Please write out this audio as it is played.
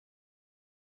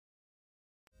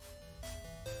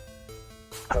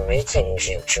Greetings,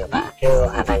 YouTuber. You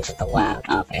have entered the world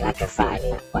of electrified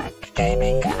network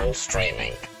gaming and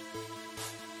streaming.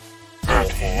 And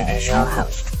here is your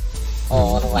host,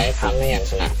 all the way from the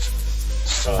internet,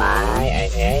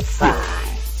 Sly885.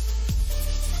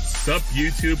 Sup,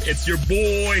 YouTube? It's your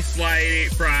boy,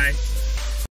 Sly885.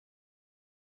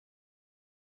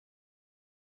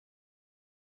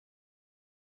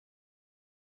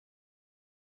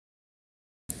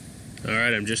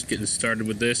 Alright, I'm just getting started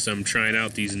with this. I'm trying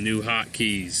out these new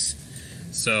hotkeys.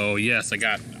 So yes,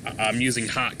 I'm using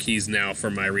hotkeys now for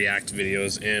my React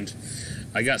videos, and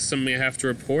I got something I have to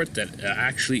report that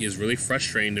actually is really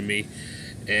frustrating to me,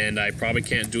 and I probably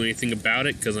can't do anything about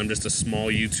it because I'm just a small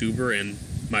YouTuber and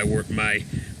my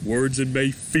words and my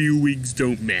feelings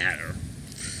don't matter.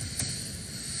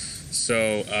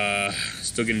 So,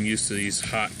 still getting used to these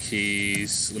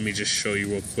hotkeys. Let me just show you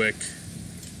real quick.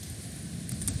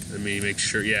 Let me make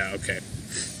sure, yeah, okay.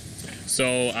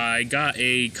 So I got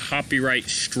a copyright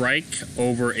strike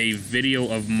over a video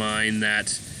of mine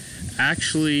that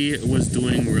actually was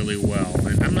doing really well.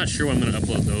 And I'm not sure when I'm going to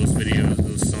upload those videos,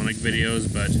 those Sonic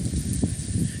videos, but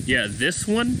yeah, this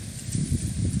one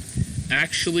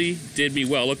actually did me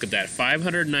well. Look at that,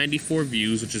 594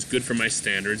 views, which is good for my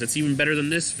standards. That's even better than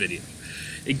this video.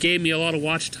 It gave me a lot of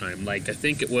watch time, like I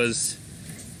think it was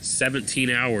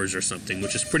 17 hours or something,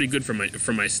 which is pretty good for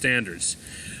my standards.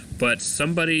 But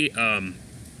somebody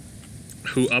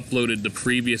who uploaded the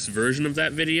previous version of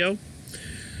that video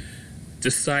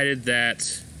decided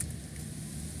that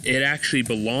it actually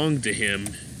belonged to him,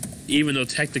 even though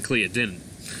technically it didn't.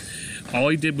 All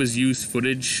he did was use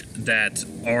footage that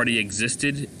already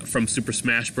existed from Super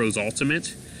Smash Bros.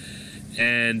 Ultimate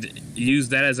and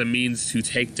used that as a means to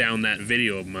take down that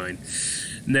video of mine.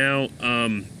 Now,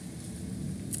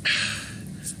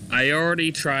 I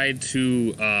already tried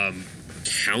to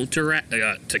counter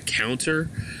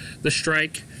the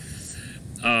strike.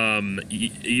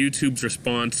 YouTube's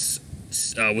response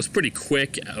was pretty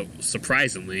quick,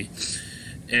 surprisingly,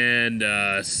 and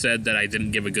said that I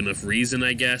didn't give a good enough reason,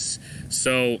 I guess.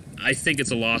 So I think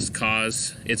it's a lost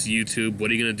cause. It's YouTube.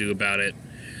 What are you gonna do about it?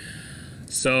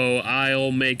 So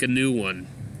I'll make a new one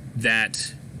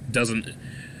that doesn't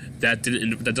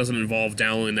involve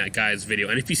downloading that guy's video.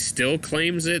 And if he still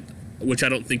claims it, which I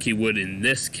don't think he would in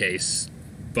this case,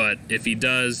 but if he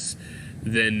does,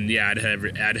 then yeah, I'd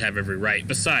have every right.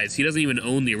 Besides, he doesn't even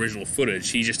own the original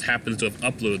footage. He just happens to have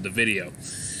uploaded the video.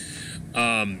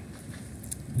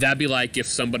 That'd be like if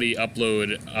somebody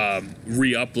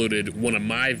re-uploaded one of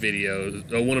my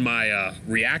videos, or one of my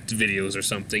React videos or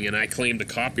something, and I claimed a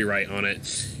copyright on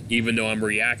it, even though I'm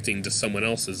reacting to someone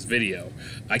else's video.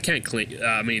 I can't claim,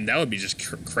 I mean, that would be just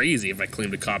crazy if I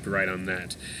claimed a copyright on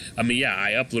that. I mean, yeah,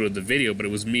 I uploaded the video, but it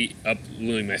was me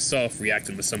uploading myself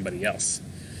reacting to somebody else.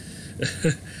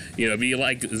 You know, it'd be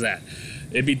like that.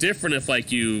 It'd be different if,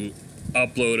 like, you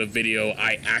upload a video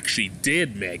I actually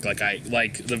did make, like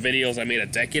the videos I made a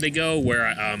decade ago, where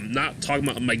I'm not talking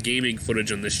about my gaming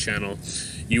footage on this channel.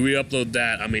 You re-upload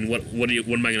that, I mean, what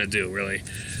am I gonna do, really?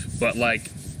 But, like,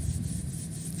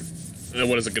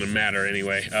 what is it gonna matter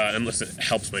anyway, unless it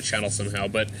helps my channel somehow.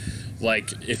 But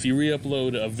like, if you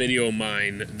re-upload a video of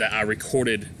mine that I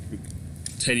recorded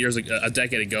 10 years ago, a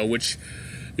decade ago, which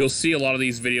you'll see a lot of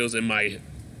these videos in my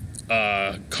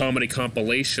comedy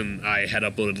compilation I had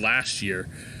uploaded last year.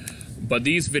 But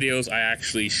these videos I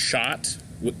actually shot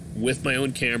with my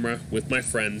own camera, with my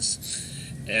friends,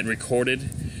 and recorded,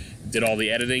 did all the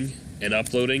editing and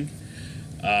uploading.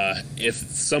 If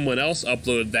someone else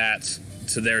uploaded that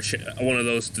to their one of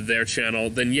those to their channel,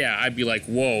 then yeah, I'd be like,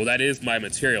 whoa, that is my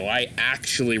material. I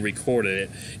actually recorded it.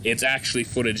 It's actually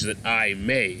footage that I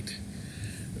made.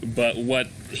 But what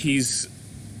he's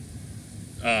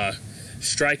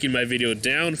striking my video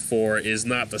down for is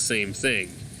not the same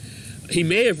thing. He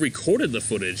may have recorded the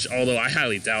footage, although I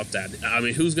highly doubt that. I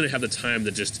mean, who's going to have the time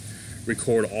to just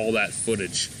record all that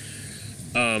footage?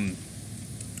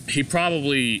 He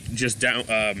probably just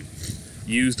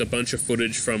used a bunch of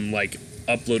footage from, like,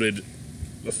 uploaded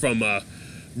from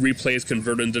replays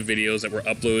converted into videos that were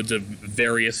uploaded to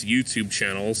various YouTube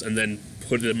channels and then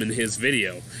put them in his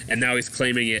video. And now he's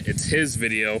claiming it's his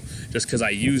video just because I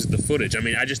used the footage. I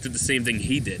mean, I just did the same thing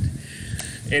he did.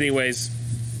 Anyways,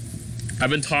 I've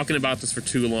been talking about this for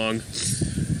too long,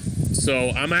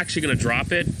 so I'm actually going to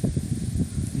drop it.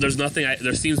 There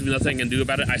seems to be nothing I can do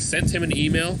about it. I sent him an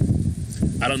email.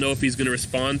 I don't know if he's going to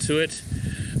respond to it.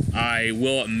 I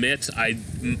will admit I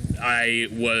did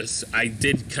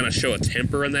kind of show a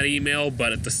temper in that email,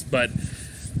 but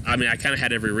I mean, I kind of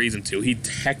had every reason to. He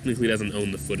technically doesn't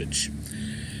own the footage.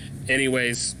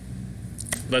 Anyways,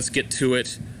 let's get to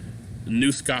it.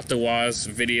 new Scott the Woz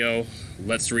video.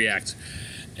 Let's react.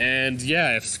 And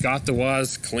yeah, if Scott the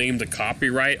Woz claimed a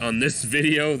copyright on this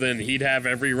video, then he'd have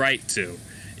every right to.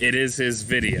 It is his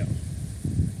video.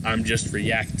 I'm just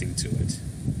reacting to it.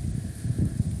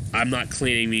 I'm not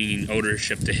claiming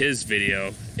ownership to his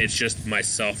video. It's just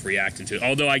myself reacting to it.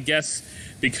 Although I guess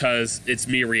because it's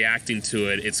me reacting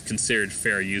to it, it's considered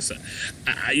fair use.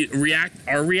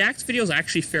 Are React videos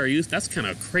actually fair use? That's kind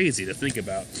of crazy to think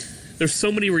about. There's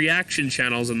so many reaction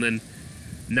channels, and then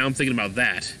now I'm thinking about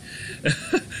that.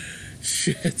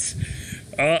 Shit.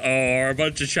 Uh-oh, are a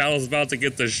bunch of channels about to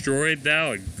get destroyed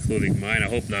now? Including mine, I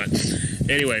hope not.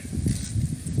 Anyway.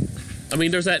 I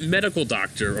mean, there's that medical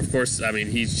doctor, of course. I mean,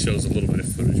 he shows a little bit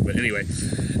of footage, but anyway.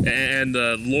 And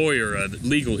the lawyer,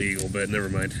 Legal Eagle, but never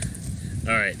mind.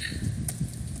 Alright.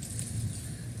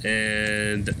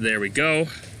 And there we go.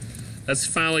 Let's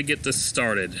finally get this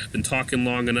started. I've been talking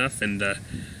long enough, and I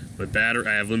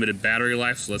have limited battery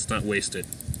life, so let's not waste it.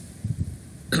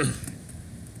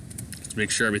 Let's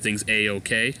make sure everything's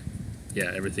A-okay.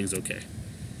 Yeah, everything's okay.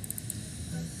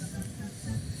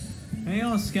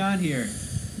 Hey, Scott here.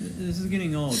 This is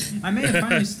getting old. I may have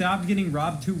finally stopped getting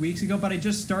robbed 2 weeks ago, but I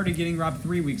just started getting robbed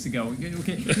 3 weeks ago.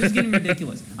 Okay, this is getting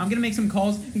ridiculous. I'm gonna make some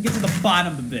calls and get to the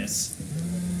bottom of this.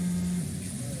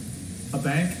 A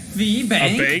bank? The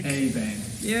bank? A bank? A bank.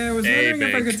 Yeah, I was wondering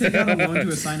if I could take out a loan to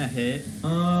assign a hit.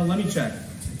 Let me check.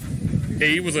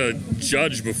 Hey, he was a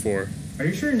judge before. Are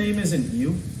you sure your name isn't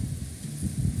you?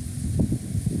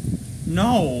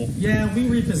 No. Yeah, we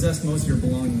repossessed most of your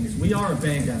belongings. We are a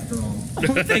bank after all.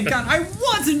 Oh, thank God, I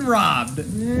wasn't robbed!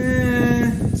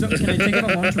 So, can I take out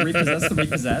a loan to repossess the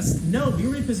repossessed? No, we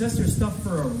repossessed your stuff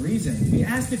for a reason. We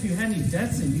asked if you had any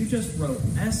debts and you just wrote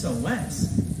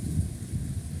SOS.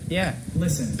 Yeah.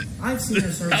 Listen, I've seen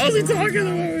your services. How's he talking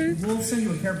about me? We'll send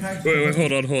you a care package. Wait,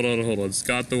 hold on.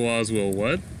 Scott the Woz will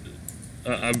what?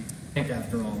 I'm...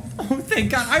 After all. Oh,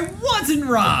 thank God, I wasn't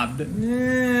robbed!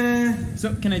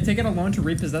 So, can I take out a loan to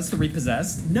repossess the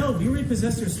repossessed? No, we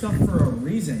repossessed your stuff for a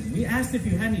reason. We asked if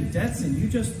you had any debts and you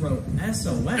just wrote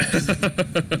SOS.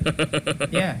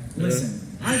 Yeah. Listen,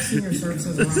 I've seen your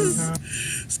services around town.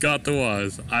 Scott the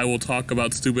Woz, I will talk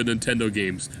about stupid Nintendo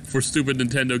games. For stupid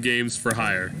Nintendo games for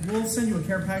hire. We'll send you a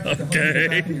care package to help you get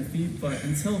back on your feet, but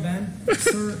until then,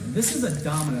 sir, this is a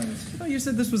Domino's. Oh, you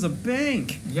said this was a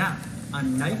bank. Yeah, a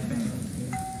night bank.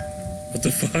 What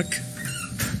the fuck?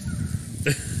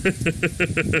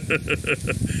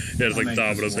 Yeah, it's like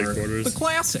Domino's headquarters. The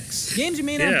classics. Games you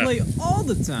may not play all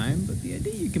the time, but the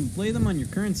idea you can play them on your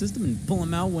current system and pull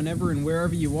them out whenever and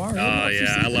wherever you are. Oh,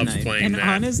 yeah, I love playing and that. And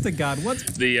honest to God, what's...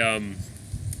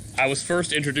 I was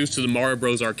first introduced to the Mario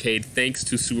Bros. Arcade thanks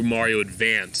to Super Mario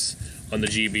Advance on the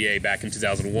GBA back in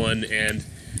 2001, and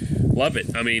love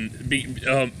it. I mean,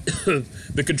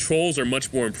 the controls are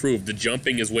much more improved. The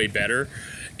jumping is way better.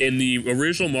 In the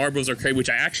original Mario Bros. Arcade, which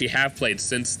I actually have played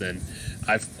since then,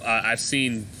 I've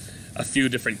seen a few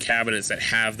different cabinets that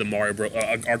have the Mario Bros.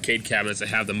 Arcade cabinets that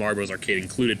have the Mario Bros. Arcade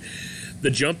included.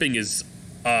 The jumping is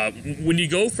when you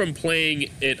go from playing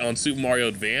it on Super Mario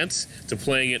Advance to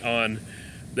playing it on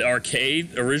the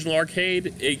arcade, original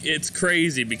arcade, it's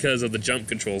crazy because of the jump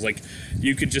controls. Like,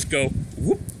 you could just go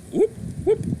whoop whoop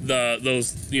whoop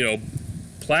those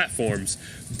platforms,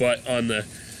 but on the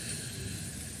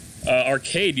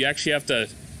arcade, you actually have to,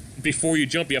 before you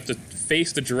jump, you have to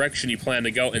face the direction you plan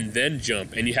to go and then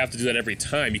jump, and you have to do that every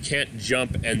time. You can't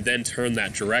jump and then turn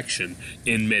that direction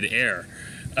in midair.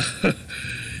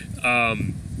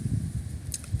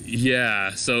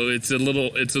 Yeah, so it's a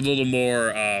little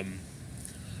more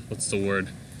what's the word?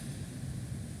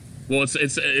 Well,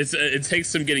 it takes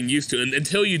some getting used to, and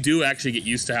until you do actually get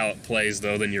used to how it plays,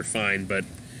 though, then you're fine. But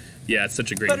yeah, it's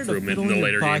such a great improvement in the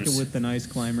later games. With the nice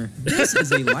climber. This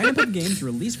is a lineup of games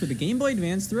released for the Game Boy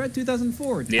Advance throughout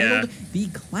 2004, titled the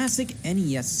Classic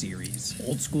NES series.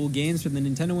 Old school games for the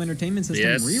Nintendo Entertainment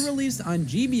System, re-released on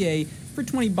GBA for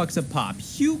 $20 a pop.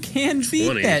 You can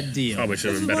beat that deal. Probably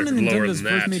should have been been one of lower Nintendo's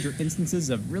than that. first major instances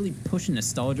of really pushing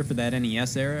nostalgia for that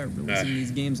NES era, releasing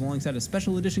these games alongside a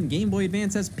special edition Game Boy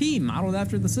Advance SP modeled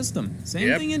after the system.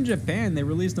 Same thing in Japan. They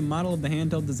released a model of the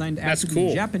handheld designed after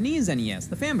the Japanese NES,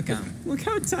 the Famicom. Look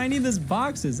how tiny this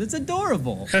box is. It's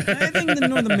adorable. I think the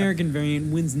North American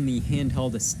variant wins in the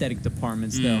handheld aesthetic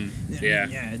departments, though. Yeah,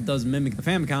 it does mimic the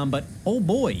Famicom, but oh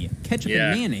boy, ketchup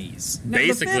and mayonnaise. Now,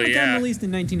 basically, the Famicom released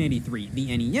in 1983. anniversary.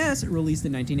 The NES released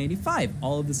in 1985.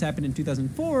 All of this happened in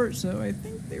 2004, so I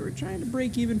think they were trying to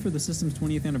break even for the system's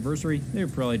 20th anniversary. They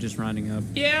were probably just rounding up.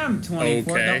 Yeah, I'm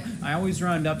 24. Okay. No, I always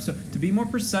round up, so to be more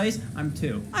precise, I'm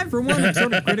 2. I, for one, am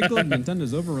sort of critical of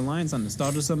Nintendo's over-reliance on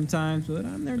nostalgia sometimes, but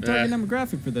I'm their target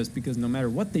demographic for this because no matter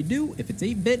what they do, if it's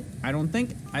 8-bit, I don't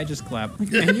think, I just clap.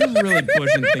 Like, man, you're really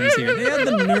pushing things here. They had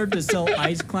the nerve to sell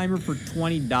Ice Climber for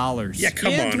 $20. Yeah,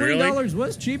 come on, $20 really?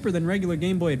 was cheaper than regular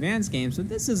Game Boy Advance games, so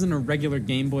this isn't a regular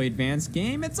Game Boy Advance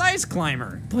game, it's Ice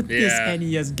Climber. But this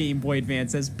NES Game Boy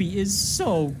Advance SP is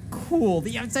so cool.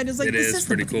 The outside is like the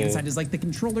system, but the inside is like the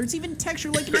controller. It's even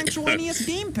textured like an actual NES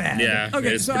gamepad. Yeah,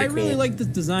 okay, so I really cool. like this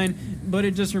design, but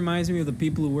it just reminds me of the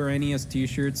people who wear NES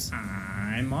t-shirts.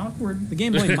 I'm awkward. The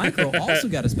Game Boy Micro also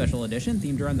got a special edition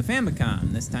themed around the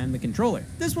Famicom, this time the controller.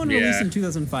 This one released in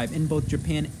 2005 in both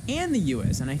Japan and the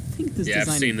US, and I think this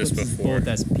design eclipses both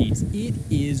SPs. It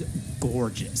is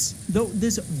gorgeous. Though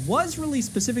this was released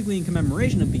specifically in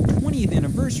commemoration of the 20th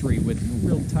anniversary with no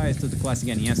real ties to the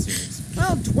classic NES series.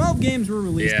 Well, 12 games were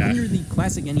released under the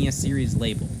classic NES series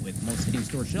label, with most hitting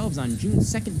store shelves on June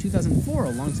 2nd, 2004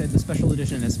 alongside the special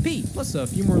edition SP, plus a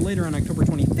few more later on October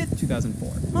 25th,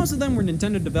 2004. Most of them were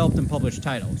Nintendo developed and published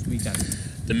titles. We got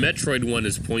the Metroid one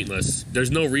is pointless.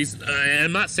 There's no reason.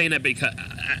 I'm not saying that because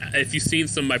if you've seen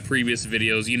some of my previous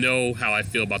videos, you know how I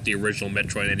feel about the original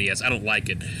Metroid NES. I don't like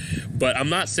it. But I'm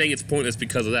not saying it's pointless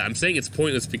because of that. I'm saying it's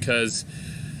pointless because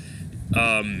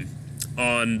on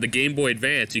the Game Boy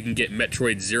Advance, you can get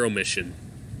Metroid Zero Mission,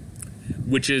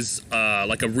 which is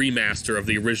like a remaster of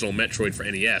the original Metroid for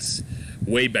NES.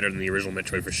 Way better than the original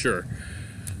Metroid for sure.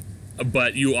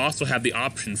 But you also have the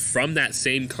option from that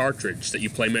same cartridge that you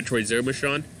play Metroid Zero Mission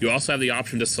on, you also have the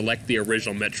option to select the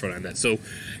original Metroid on that. So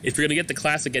if you're going to get the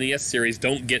classic NES series,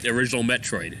 don't get the original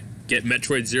Metroid. Get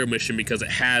Metroid Zero Mission because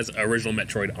it has original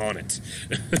Metroid on it.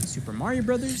 Super Mario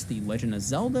Brothers, The Legend of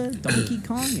Zelda, Donkey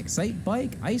Kong, Excite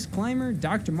Bike, Ice Climber,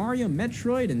 Dr. Mario,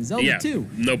 Metroid, and Zelda 2.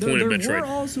 No point in Metroid. There were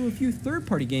also a few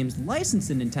third-party games licensed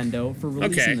to Nintendo for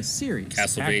release in the series.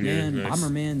 Castlevania, Pac-Man,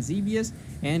 Bomberman, Xevious,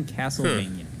 and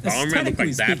Castlevania. Bomberman looked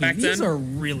like that back then? These are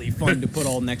really fun to put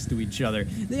all next to each other.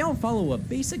 They all follow a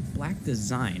basic black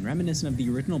design, reminiscent of the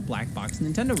original black box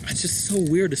Nintendo. It's just so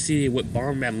weird to see what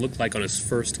Bomberman looked like on his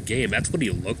first game. That's what he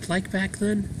looked like back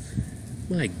then?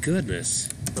 My goodness.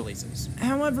 Releases.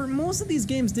 However, most of these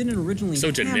games didn't originally so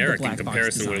have generic the black in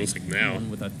comparison box to what it looks like now.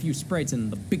 With a few sprites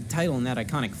and the big title and that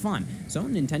iconic font. So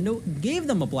Nintendo gave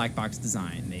them a black box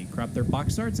design. They cropped their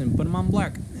box arts and put them on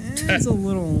black. It's a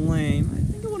little lame.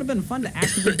 I think it would have been fun to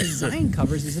actively design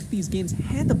covers as if these games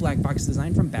had the black box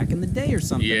design from back in the day or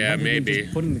something. Yeah, rather maybe. than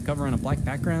just putting the cover on a black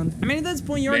background. I mean, at this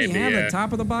point, you already have the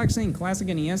top of the box saying Classic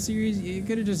NES series. You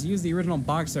could have just used the original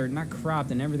box art, not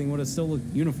cropped, and everything would have still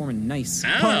looked uniform and nice.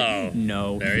 Oh, but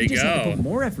no. There you just go. Have to put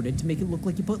more effort in to make it look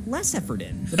like you put less effort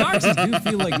in. The boxes do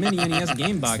feel like mini NES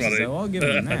game boxes, so I'll give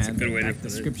them that. That's a good way to The put it.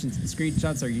 descriptions and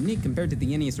screenshots are unique compared to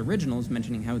the NES originals,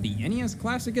 mentioning how the NES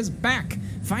Classic is back.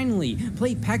 Finally,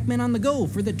 play Pac-Man on the go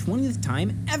for the 20th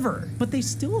time ever. But they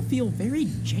still feel very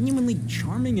genuinely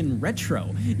charming and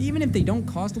retro. Even if they don't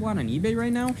cost a lot on eBay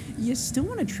right now, you still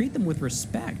want to treat them with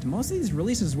respect. Most of these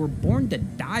releases were born to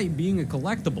die being a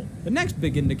collectible. The next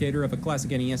big indicator of a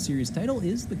classic NES series title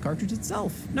is the cartridge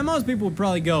itself. Now, most people would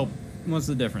probably go, what's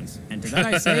the difference? And to that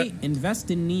I say,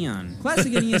 invest in neon.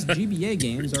 Classic NES GBA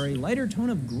games are a lighter tone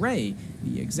of gray,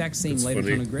 the exact same lighter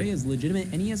tone of gray as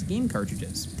legitimate NES game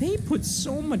cartridges. They put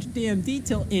so much damn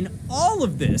detail in all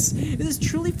of this. This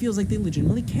truly feels like they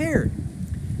legitimately cared.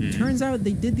 Turns out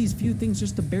they did these few things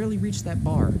just to barely reach that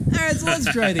bar. Alright, so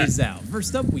let's try these out.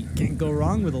 First up, we can't go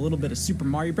wrong with a little bit of Super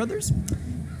Mario Brothers.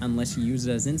 Unless you use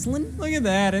it as insulin. Look at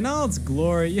that, in all its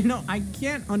glory. You know, I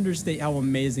can't understate how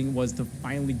amazing it was to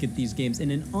finally get these games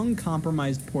in an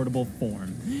uncompromised portable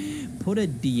form. Put a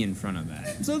D in front of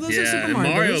that. So this is Super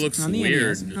Mario Brothers looks on the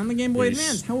weird. NES, on the Game Boy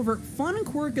Advance. However, fun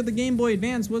quirk of the Game Boy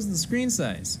Advance was the screen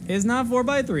size. It's not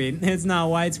 4:3, it's not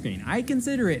widescreen. I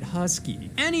consider it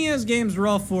husky. NES games were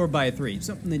all 4:3,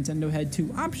 so Nintendo had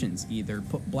two options. Either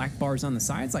put black bars on the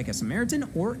sides like a Samaritan,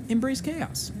 or embrace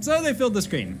chaos. So they filled the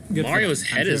screen. Good Mario's for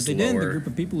them. head I'm sure is if they did, the lower. group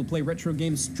of people who play retro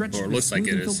games stretched Or it with looks like it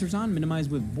smoothing is. filters on,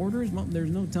 minimized with borders, well, there's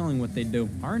no telling what they'd do.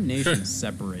 Our nation's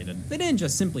separated. They didn't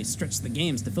just simply stretch the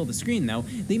games to fill the screen, though.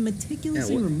 They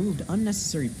meticulously removed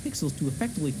unnecessary pixels to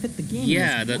effectively fit the game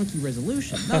with wonky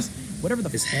resolution. Thus, whatever the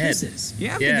His f head. this is. You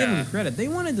have to give them credit. They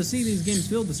wanted to see these games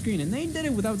fill the screen, and they did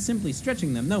it without simply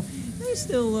stretching them. Though they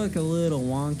still look a little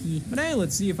wonky. But hey,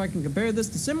 let's see if I can compare this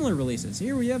to similar releases.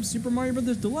 Here we have Super Mario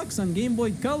Bros. Deluxe on Game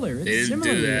Boy Color. It's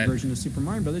similarly a version of Super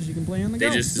Mario Bros. You can play on the go.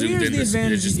 So here's the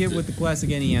advantage you get with the classic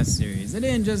NES series. They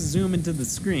didn't just zoom into the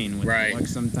screen. With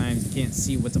Deluxe, sometimes you can't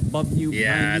see what's above you,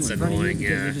 behind you, in front of you,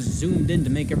 because they just zoomed in to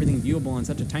make everything viewable on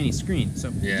such a tiny screen. So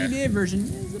the GBA version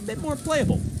is a bit more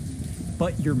playable.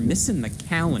 But you're missing the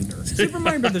calendar. Super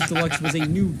Mario Bros. Deluxe was a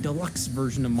new deluxe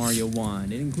version of Mario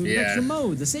 1. It included extra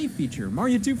modes, a save feature.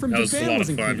 Mario 2 from Japan was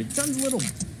included. Tons of little...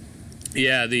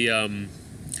 Yeah, it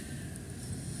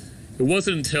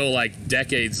wasn't until like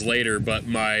decades later, but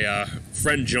my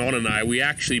friend John and I, we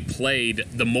actually played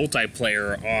the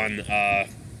multiplayer on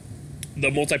the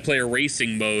multiplayer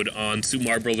racing mode on Super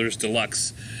Mario Bros.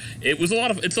 Deluxe.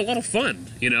 It's a lot of fun,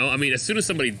 you know? I mean, as soon as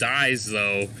somebody dies,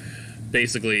 though,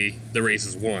 basically the race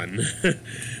is won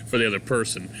for the other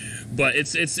person. But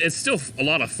it's still a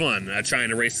lot of fun trying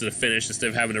to race to the finish instead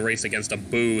of having to race against a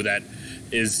boo that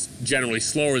is generally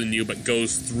slower than you but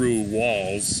goes through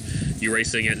walls. You're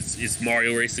racing it's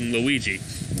Mario racing Luigi.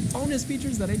 Bonus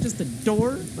features that I just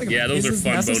adore. Like, yeah, those are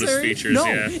fun bonus features. No,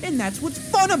 yeah. And that's what's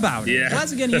fun about it. Yeah.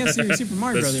 Classic NES series Super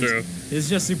Mario That's Brothers true. is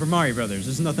just Super Mario Brothers.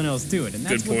 There's nothing else to it, and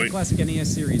that's Good what point. the classic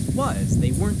NES series was.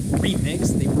 They weren't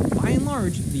remixed. They were by and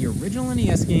large the original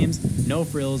NES games. No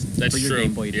frills That's for your true.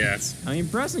 Game Boy Advance. I mean,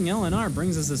 pressing LNR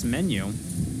brings us this menu.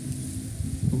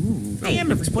 Ooh.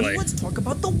 Damn, everybody, let's talk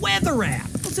about the weather app.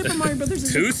 Well, Super Mario Brothers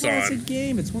is a classic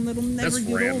game. It's one that'll never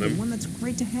get old, and one that's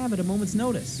great to have at a moment's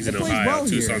notice. He's in Ohio.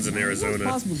 Tucson's in Arizona. It's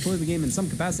possible to play the game in some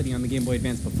capacity on the Game Boy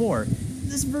Advance before.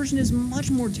 This version is much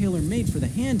more tailor-made for the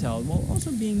handheld, while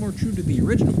also being more true to the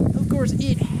original. Of course,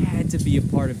 it had to be a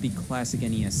part of the classic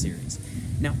NES series.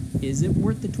 Now, is it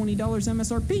worth the $20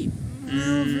 MSRP?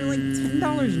 Well, for like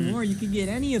 $10 more, you could get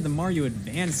any of the Mario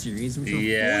Advance series, which are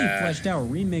fully fleshed out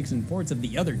remakes and ports of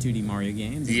the other 2D Mario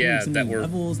games. Some new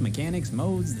levels, mechanics,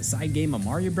 modes, the side game of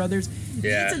Mario Brothers.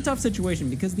 It's a tough situation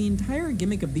because the entire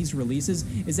gimmick of these releases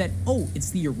is that, it's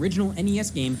the original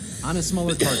NES game on a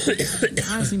smaller cartridge.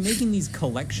 Honestly, making these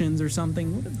collections or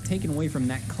something would have taken away from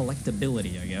that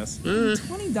collectability, I guess.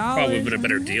 $20 probably would have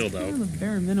been a better deal, though. Kind of the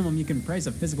bare minimum you can price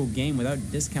a physical game without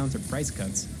discounts or price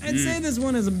cuts. I'd say this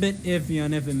one is a bit iffy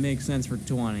on if it makes sense for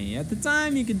 $20. At the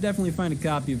time, you could definitely find a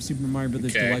copy of Super Mario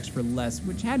Bros. Deluxe for less,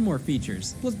 which had more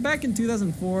features. Plus, back in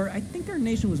 2004, I think our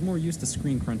nation was more used to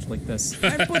screen crunch like this.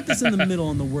 I put this in the middle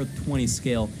on the worth 20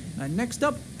 scale. Next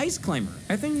up, Ice Climber.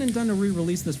 I think Nintendo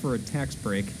re-released this for a tax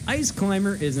break. Ice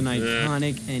Climber is an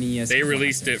iconic NES They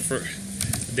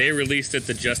classic. released it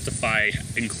to justify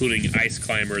including Ice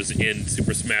Climbers in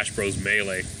Super Smash Bros.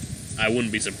 Melee. I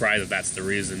wouldn't be surprised if that's the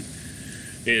reason.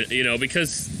 You know,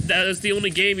 because that is the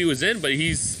only game he was in, but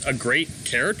he's a great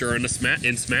character in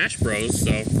Smash Bros.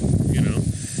 So, you know,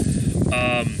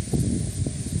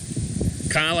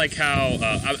 kind of like how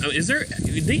is there?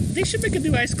 They should make a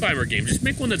new Ice Climber game. Just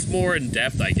make one that's more in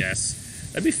depth, I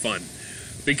guess. That'd be fun,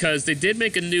 because they did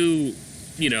make a new,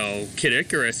 you know, Kid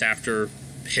Icarus after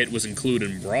Hit was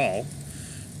included in Brawl.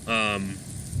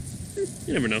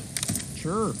 You never know.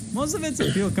 Sure. Most of its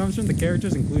appeal comes from the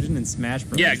character's inclusion in Smash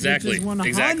Bros. Yeah, exactly. Which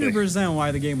is 100%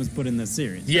 why the game was put in this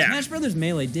series. Yeah. Smash Bros.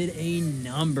 Melee did a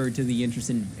number to the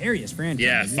interest in various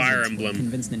franchises. Yeah, Fire Emblem.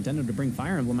 Convinced Nintendo to bring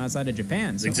Fire Emblem outside of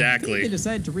Japan. So Exactly. I think they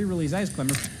decided to re-release Ice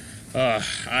Climber.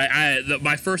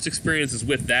 My first experience is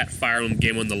with that Fire Emblem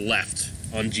game on the left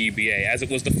on GBA, as it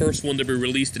was the first one to be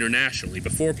released internationally.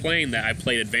 Before playing that, I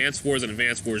played Advance Wars and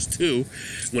Advance Wars 2.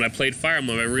 When I played Fire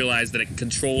Emblem, I realized that it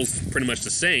controls pretty much the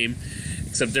same,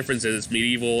 except the difference is it's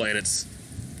medieval and it's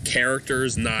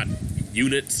characters, not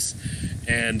units.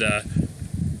 And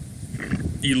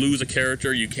you lose a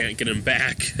character, you can't get him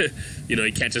back. You know,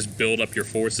 you can't just build up your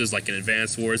forces like in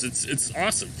Advance Wars. It's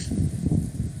awesome.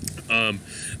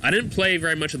 I didn't play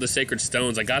very much of the Sacred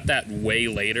Stones. I got that way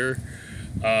later,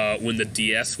 when the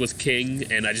DS was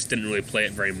king, and I just didn't really play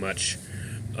it very much.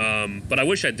 But I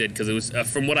wish I did, because it was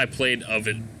from what I played of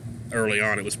it early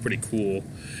on, it was pretty cool.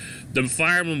 The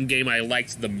Fire Emblem game I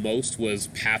liked the most was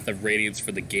Path of Radiance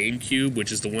for the GameCube,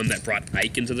 which is the one that brought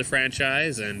Ike into the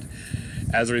franchise, and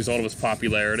as a result of its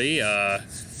popularity,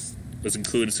 was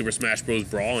included in Super Smash Bros.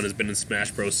 Brawl and has been in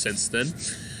Smash Bros. Since then.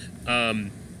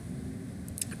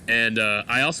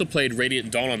 I also played Radiant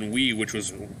Dawn on Wii, which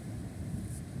was,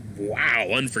 wow,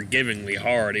 unforgivingly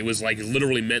hard. It was like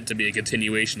literally meant to be a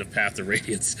continuation of Path of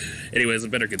Radiance. Anyways, I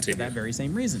better continue. For that very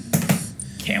same reason.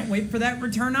 Can't wait for that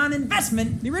return on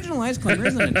investment. The original Ice Climber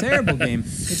isn't a terrible game.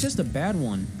 It's just a bad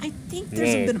one. I think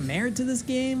there's a bit of merit to this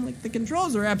game. Like, the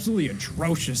controls are absolutely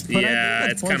atrocious. But yeah, I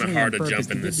think it's kind of hard to jump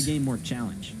in to this. give the game more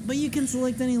challenge. But you can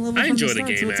select any level I from enjoy the start,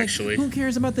 the game, so it's actually. Like, who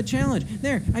cares about the challenge?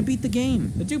 There, I beat the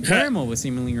game. The two-player mode was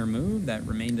seemingly removed. That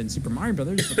remained in Super Mario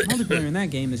Brothers. But the multiplayer in that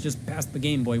game is just past the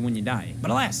Game Boy when you die.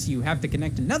 But alas, you have to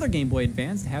connect another Game Boy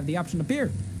Advance to have the option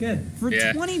appear. Good. For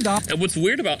 $20. And what's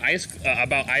weird about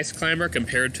Ice Climber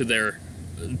compared to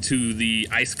the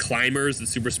Ice Climbers in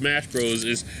Super Smash Bros.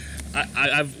 Is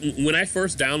when I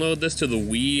first downloaded this to the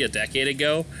Wii a decade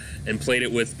ago and played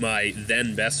it with my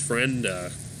then best friend,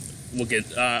 I won't get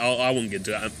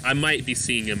into it. I might be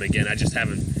seeing him again. I just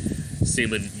haven't seen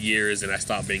him in years, and I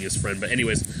stopped being his friend. But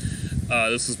anyways,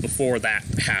 this was before that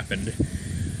happened.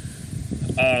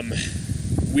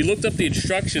 We looked up the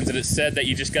instructions, and it said that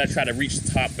you just gotta try to reach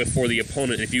the top before the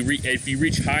opponent. If you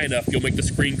reach high enough, you'll make the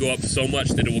screen go up so much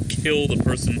that it will kill the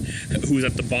person who's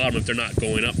at the bottom if they're not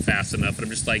going up fast enough. And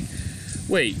I'm just like,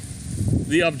 wait,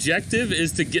 the objective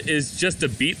is just to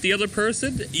beat the other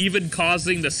person, even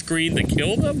causing the screen to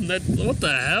kill them? What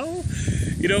the hell?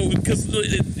 You know, because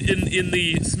in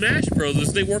the Smash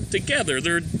Bros, they work together.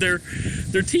 They're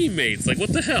teammates. Like,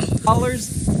 what the hell?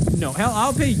 No, hell,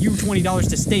 I'll pay you $20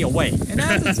 to stay away. It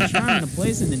has its charm and a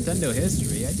place in Nintendo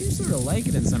history. I do sort of like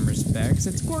it in some respects.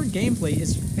 Its core gameplay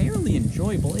is fairly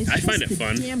enjoyable. I find it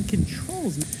fun. Damn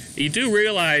controls. You do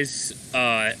realize,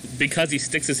 because he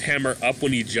sticks his hammer up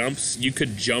when he jumps, you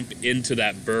could jump into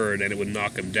that bird and it would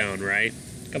knock him down, right?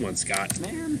 Come on, Scott.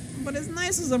 Man, but as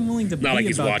nice as I'm willing to be Not like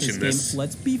he's about watching this game,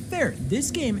 let's be fair.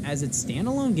 This game, as its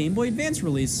standalone Game Boy Advance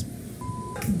release,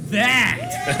 that!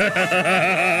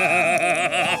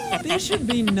 This should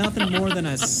be nothing more than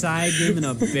a side game in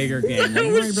a bigger game. The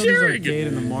Mario Brothers Arcade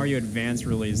and the Mario Advance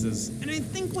releases. And I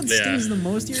think what stings the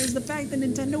most here is the fact that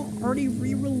Nintendo already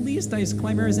re-released Ice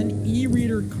Climber as an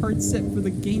e-reader card set for the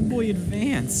Game Boy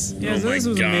Advance. Yeah, so this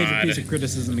was a major piece of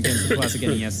criticism against the classic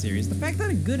NES series. The fact that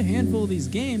a good handful of these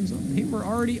games were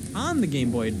already on the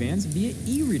Game Boy Advance via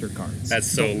e-reader cards. That's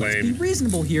so lame. Let's be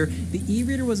reasonable here. The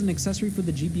e-reader was an accessory for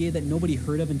the GBA that nobody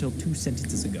heard of until 2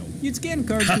 sentences ago. You'd scan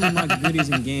cards to unlock goodies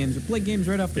in games or play games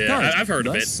right off the cards. I've heard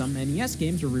of it. Some NES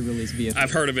games were re-released via.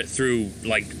 I've heard of it through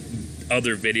like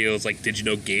other videos, like Did You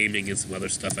Know Gaming and some other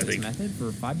stuff. I think. Method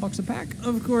for $5 a pack.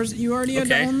 Of course, you already had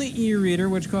to own the e-reader,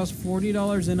 which costs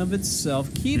 $40 in of itself.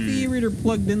 Keep the e-reader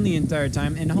plugged in the entire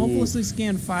time, and hopelessly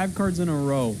scan 5 cards in a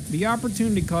row. The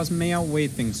opportunity cost may outweigh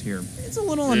things here. It's a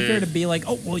little unfair to be like,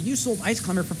 oh, well, you sold Ice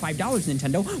Climber for $5,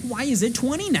 Nintendo. Why is it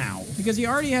 $20 now? Because you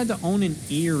already had to own an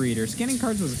e-reader. Scanning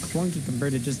cards was clunky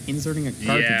compared to just inserting a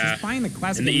cartridge. Just buying the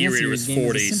classic NES series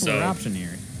game is a simpler option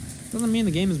here. Doesn't mean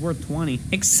the game is worth $20.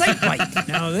 Excitebike!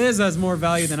 Now this has more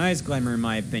value than Ice Climber in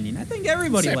my opinion. I think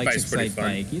everybody likes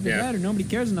Excitebike. Either that or nobody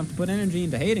cares enough to put energy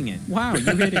into hating it. Wow, you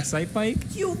hate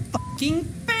Excitebike? You fucking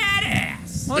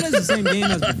badass! Well, it is the same game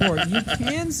as before. You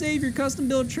can save your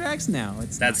custom-built tracks now.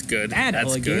 That's good.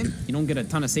 That's good. You don't get a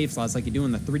ton of save slots like you do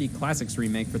in the 3D Classics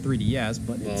remake for 3DS,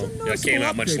 but it's a noticeable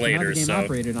upgrade from how the game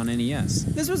operated on NES.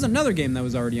 This was another game that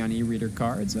was already on e-reader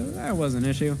cards, so that was an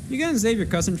issue. You can save your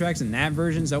custom tracks in that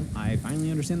version, so I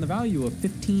finally understand the value of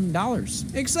 $15.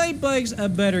 Excitebike's a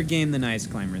better game than Ice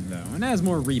Climber, though, and has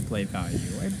more replay value.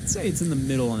 I'd say it's in the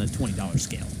middle on the $20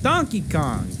 scale. Donkey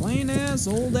Kong. Plain-ass,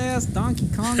 old-ass, Donkey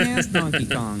Kong-ass Donkey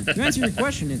Kong. To answer your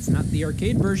question, it's not the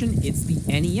arcade version, it's the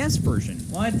NES version.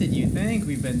 What did you think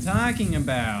we've been talking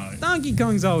about? Donkey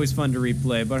Kong's always fun to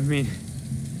replay, but I mean,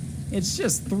 it's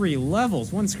just 3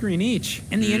 levels, 1 screen each.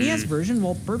 And the NES version,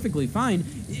 while perfectly fine,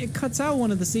 it cuts out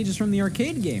one of the stages from the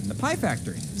arcade game, the Pie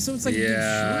Factory. So it's like,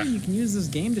 sure, you can use this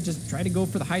game to just try to go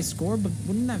for the high score, but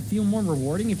wouldn't that feel more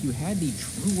rewarding if you had the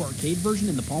true arcade version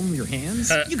in the palm of your hands?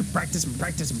 You could practice and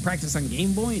practice and practice on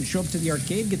Game Boy and show up to the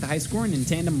arcade, get the high score, and in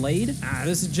tandem laid.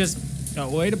 This is just a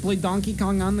way to play Donkey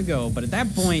Kong on the go. But at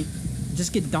that point,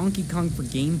 just get Donkey Kong for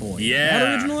Game Boy. Yeah,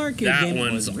 that original arcade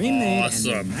game was remade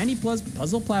awesome. And 90-plus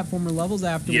puzzle platformer levels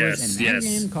afterwards, and that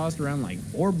game cost around like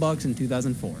 $4 in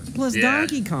 2004. Plus,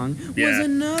 Donkey Kong was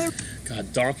another.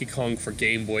 God, Donkey Kong for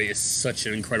Game Boy is such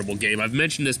an incredible game. I've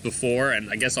mentioned this before, and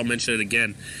I guess I'll mention it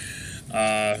again.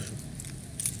 I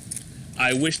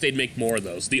wish they'd make more of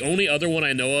those. The only other one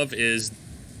I know of is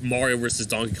Mario vs.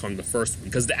 Donkey Kong, the first one,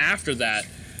 because after that,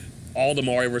 all the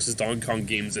Mario vs. Donkey Kong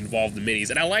games involved the minis.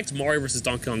 And I liked Mario vs.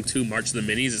 Donkey Kong 2, March of the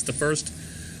Minis. It's the first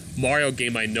Mario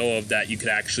game I know of that you could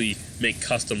actually make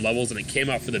custom levels, and it came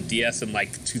out for the DS in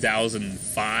like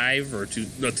 2005 or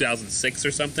 2006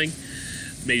 or something.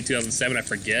 Maybe 2007, I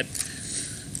forget.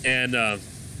 And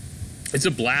it's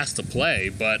a blast to play,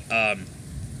 but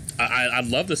I'd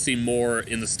love to see more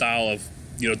in the style of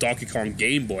you know, Donkey Kong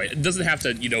Game Boy. It doesn't have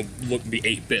to, you know, be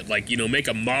 8-bit. Like, you know, make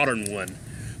a modern one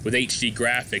with HD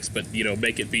graphics, but, you know,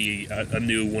 make it be a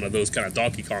new one of those kind of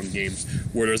Donkey Kong games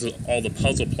where there's all the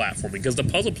puzzle platforming, because the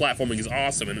puzzle platforming is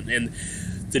awesome, and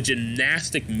the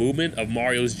gymnastic movement of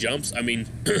Mario's jumps. I mean,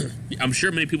 I'm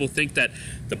sure many people think that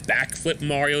the backflip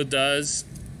Mario does,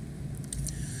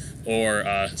 or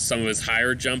some of his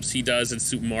higher jumps he does in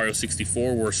Super Mario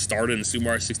 64 were started in Super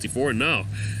Mario 64. No,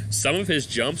 some of his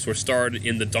jumps were started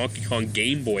in the Donkey Kong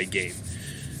Game Boy game.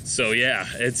 So yeah,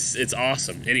 it's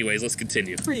awesome. Anyways, let's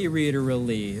continue.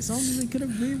 Re-release. Also, they could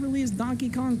have re-released Donkey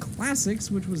Kong Classics,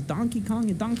 which was Donkey Kong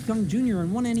and Donkey Kong Jr.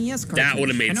 on one NES cartridge. That would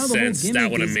have made sense. That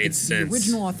would have made sense. The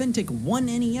original, authentic one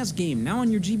NES game now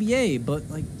on your GBA, but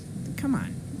like, come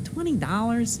on.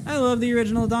 $20? I love the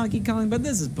original Donkey Kong, but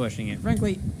this is pushing it.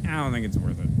 Frankly, I don't think it's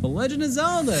worth it. The Legend of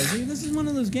Zelda. See, this is one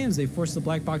of those games they forced the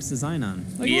black box design on.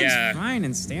 Like, it looks fine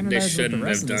and standardized with the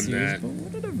rest of the series, but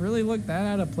would it have really looked that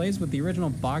out of place with the original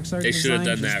box art design,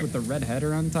 just with the red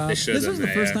header on top? This was the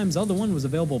first time Zelda 1 was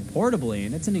available portably,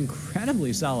 and it's an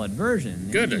incredibly solid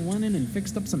version. They went in and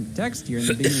fixed up some text here in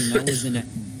the beginning that was in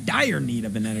dire need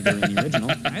of an editor in the original.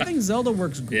 I think Zelda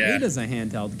works great as a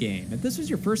handheld game. If this was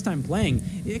your first time playing,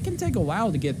 it can take a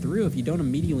while to get through if you don't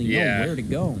immediately know where to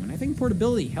go. And I think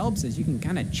portability helps as you can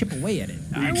kind of chip away at it.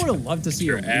 I would have loved to see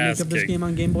a remake of this game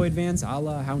on Game Boy Advance, a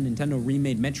la how Nintendo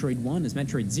remade Metroid 1 as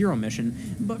Metroid Zero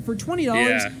Mission. But for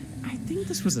 $20, I think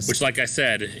this was a... Which, like I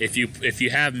said, if you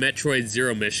have Metroid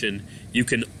Zero Mission, you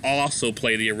can also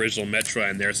play the original Metroid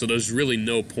in there. So there's really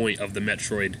no point of the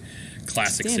Metroid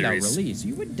Classic series. Release.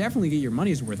 You would definitely get your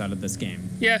money's worth out of this game.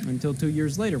 Yeah. Until 2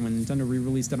 years later when Nintendo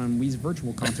re-released it on Wii's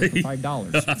Virtual Console for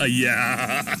 $5.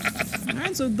 Yeah.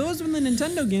 Alright, so those were the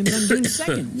Nintendo games on June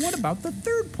 2nd. What about the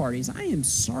third parties? I am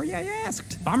sorry I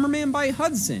asked. Bomberman by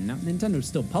Hudson. Now, Nintendo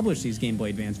still published these Game Boy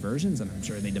Advance versions, and I'm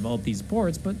sure they developed these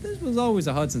ports, but this was always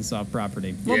a Hudson Soft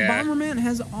property. Well, Bomberman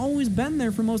has always been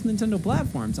there for most Nintendo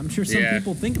platforms. I'm sure some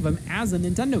people think of him as a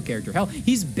Nintendo character. Hell,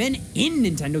 he's been in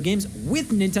Nintendo games with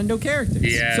Nintendo characters.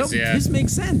 This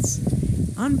makes sense.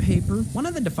 On paper, one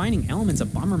of the defining elements of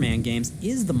Bomberman games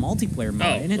is the multiplayer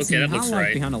mode, and it's not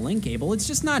locked behind a link cable. It's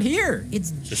just not here. It's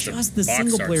just the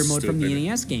single-player mode from the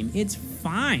NES game. It's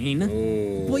fine,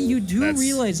 but you do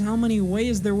realize how many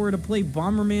ways there were to play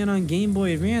Bomberman on Game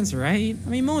Boy Advance, right? I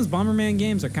mean, most Bomberman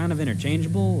games are kind of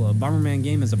interchangeable. A Bomberman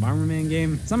game is a Bomberman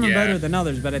game. Some are better than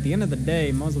others, but at the end of the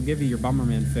day, most will give you your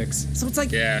Bomberman fix. So it's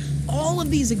like, all of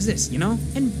these exist, you know?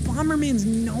 And Bomberman's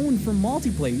known for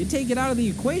multiplayer. You take it out of the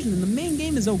equation, and the main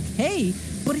game is okay,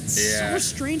 but it's so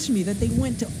strange to me that they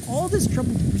went to all this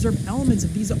trouble to preserve elements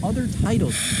of these other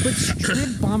titles, but strip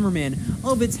Bomberman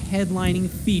of its headlining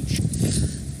feature.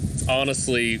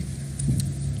 Honestly,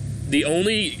 the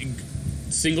only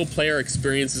single-player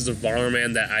experiences of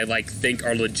Bomberman that I think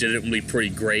are legitimately pretty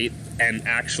great and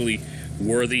actually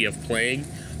worthy of playing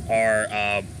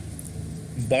are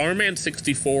Bomberman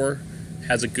 64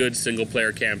 has a good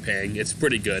single-player campaign. It's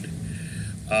pretty good.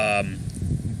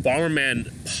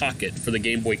 Bomberman Pocket for the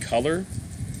Game Boy Color,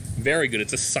 very good.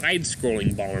 It's a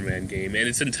side-scrolling Bomberman game, and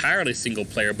it's entirely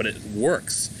single-player, but it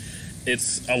works.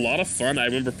 It's a lot of fun. I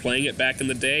remember playing it back in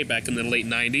the day, back in the late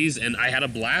 90s, and I had a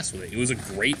blast with it. It was a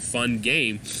great, fun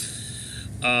game.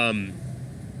 The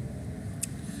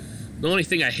only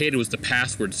thing I hated was the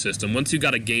password system. Once you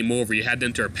got a game over, you had to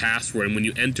enter a password, and when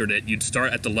you entered it, you'd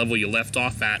start at the level you left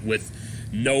off at with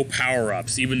no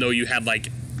power-ups, even though you had,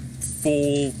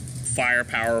 full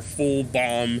firepower, full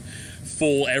bomb,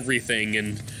 full everything,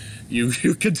 and you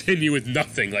continue with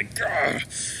nothing.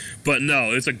 But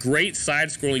no, it's a great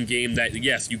side-scrolling game that,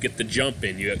 yes, you get the jump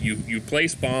in. You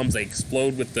place bombs, they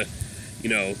explode with the,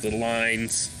 the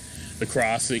lines, the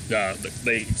crossing,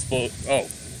 they explode. Oh,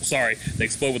 sorry, they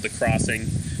explode with the crossing,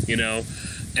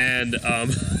 and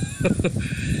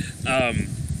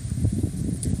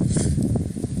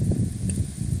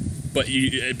but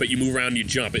you move around, and you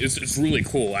jump. It's really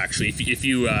cool, actually.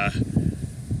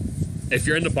 If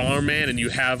you're into Bomberman and you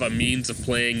have a means of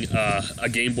playing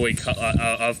Game Boy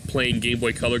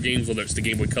Color games, whether it's the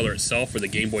Game Boy Color itself or the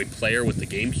Game Boy Player with the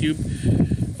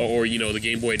GameCube, or the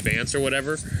Game Boy Advance or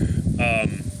whatever,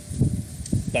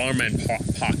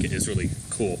 Bomberman Pocket is really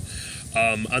cool.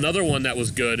 Another one that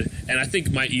was good, and I think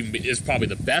is probably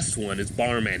the best one, is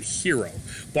Bomberman Hero.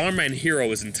 Bomberman Hero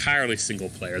is entirely single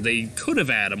player. They could have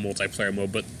added a multiplayer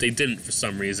mode, but they didn't for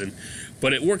some reason.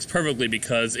 But it works perfectly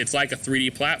because it's like a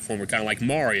 3D platformer, kind of like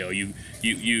Mario. Your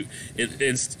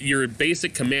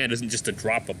basic command isn't just to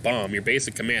drop a bomb. Your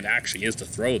basic command actually is to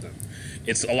throw them.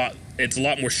 It's a lot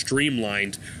more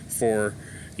streamlined for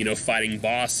fighting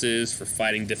bosses, for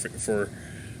fighting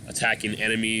attacking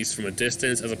enemies from a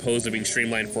distance, as opposed to being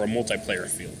streamlined for a multiplayer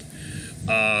field.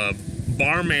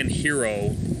 Barman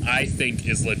Hero, I think,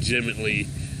 is legitimately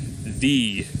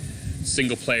the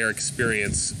single-player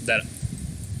experience that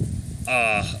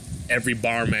every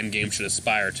Barman game should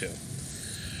aspire to.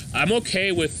 I'm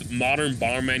okay with modern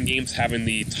Barman games having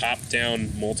the top-down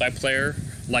multiplayer,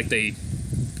 like they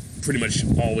pretty much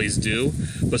always do.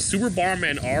 But Super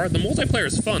Barman R, the multiplayer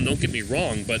is fun, don't get me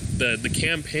wrong, but the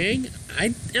campaign,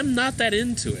 I am not that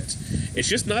into it. It's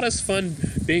just not as fun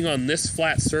being on this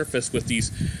flat surface with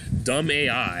these dumb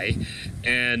AI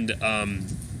and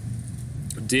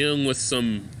dealing with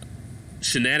some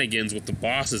shenanigans with the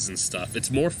bosses and stuff.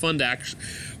 It's more fun to actually...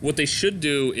 What they should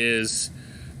do is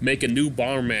make a new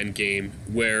Barman game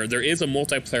where there is a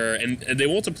multiplayer, and the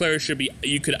multiplayer should be...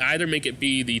 You could either make it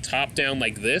be the top-down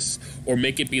like this, or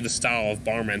make it be the style of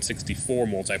Barman 64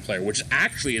 multiplayer, which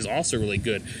actually is also really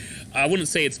good. I wouldn't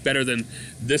say it's better than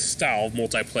this style of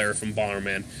multiplayer from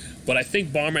Barman, but I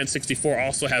think Barman 64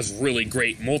 also has really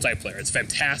great multiplayer. It's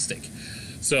fantastic.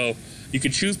 So you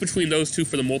could choose between those two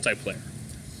for the multiplayer.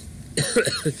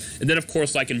 And then, of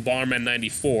course, like in Barman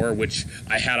 94, which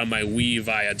I had on my Wii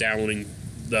via downloading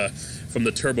from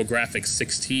the TurboGrafx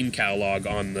 16 catalog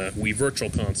on the Wii Virtual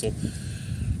Console,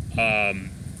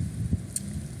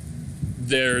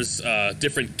 there's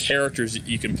different characters that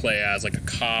you can play as, like a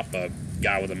cop, a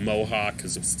guy with a mohawk,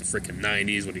 because it's the freaking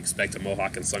 90s. What do you expect? A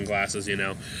mohawk and sunglasses, you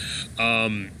know?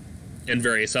 And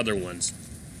various other ones.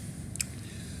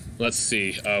 Let's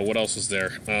see. What else is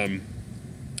there?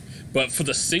 But for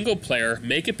the single player,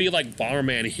 make it be like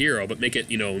Barman Hero, but make it,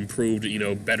 you know, improved, you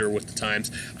know, better with the times.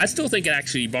 I still think it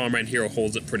actually, Barman Hero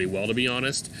holds it pretty well, to be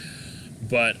honest.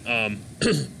 But,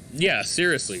 yeah,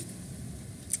 seriously.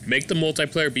 Make the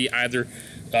multiplayer be either...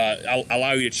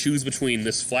 allow you to choose between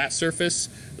this flat surface,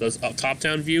 the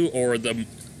top-down view, or the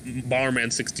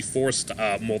Barman 64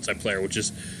 multiplayer, which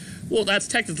is, well, that's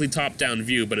technically top-down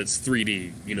view, but it's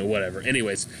 3D, you know, whatever.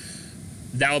 Anyways,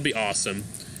 that would be awesome.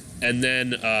 And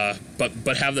then,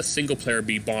 but have the single player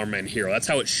be Barman Hero. That's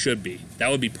how it should be. That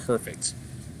would be perfect.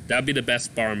 That would be the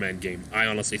best Barman game, I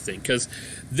honestly think, because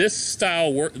this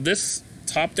style this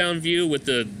top-down view with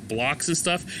the blocks and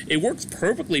stuff, it works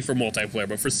perfectly for multiplayer,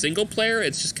 but for single player,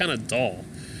 it's just kind of dull.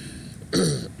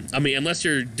 I mean, unless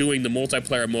you're doing the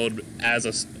multiplayer mode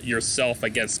as yourself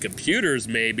against computers,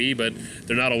 maybe, but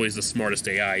they're not always the smartest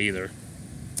AI either.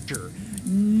 Sure.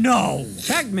 No!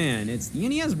 Pac-Man, it's the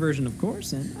NES version, of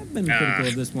course, and I've been critical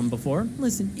of this one before.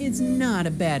 Listen, it's not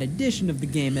a bad edition of the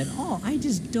game at all. I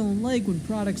just don't like when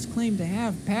products claim to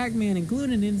have Pac-Man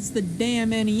included, and it's the damn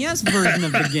NES version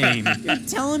of the game. You're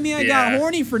telling me I got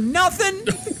horny for nothing?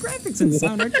 The graphics and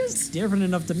sound are just different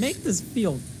enough to make this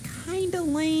feel kinda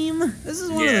lame. This is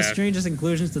one of the strangest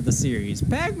inclusions to the series.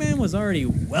 Pac-Man was already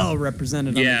well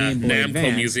represented on the Game Boy Advance.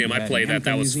 Namco Museum, I played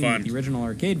that was fun. The original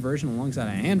arcade version alongside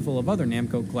a handful of other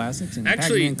Namco classics. And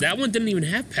actually, that one didn't even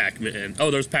have Pac-Man.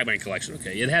 Oh, there's Pac-Man Collection,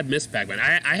 okay. It had Miss Pac-Man.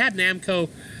 I had Namco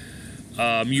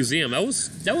Museum.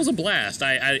 That was a blast.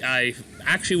 I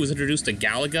actually was introduced to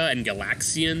Galaga and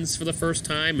Galaxians for the first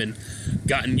time and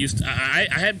gotten used to... I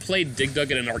had played Dig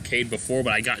Dug in an arcade before,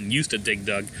 but I gotten used to Dig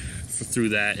Dug through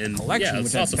that, and collection,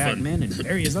 which has Pac-Man and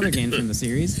various other games from the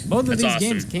series. Both of these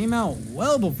games came out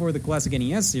well before the classic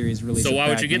NES series release. So why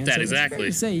would you get that? So exactly.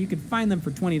 It's fair to say you could find them for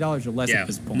 $20 or less at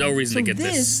this point. No reason to get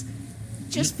this.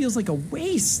 Just feels like a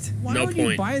waste. Why would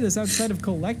you buy this outside of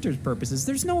collector's purposes?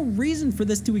 There's no reason for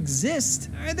this to exist.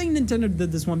 I think Nintendo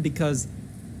did this one because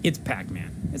it's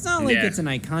Pac-Man. It's not like it's an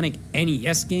iconic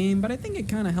NES game, but I think it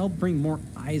kind of helped bring more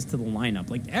eyes to the lineup.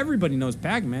 Like, everybody knows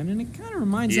Pac-Man, and it kind of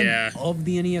reminds them of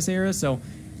the NES era, so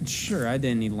sure, I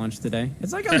didn't eat lunch today.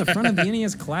 It's like on the front of the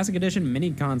NES Classic Edition mini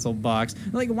console box.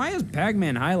 Like, why is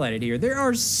Pac-Man highlighted here? There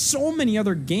are so many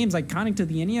other games iconic to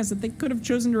the NES that they could have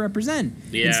chosen to represent.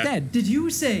 Instead, did you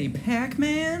say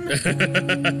Pac-Man?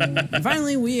 And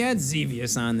finally, we had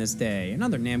Xevious on this day,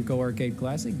 another Namco arcade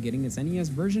classic getting its NES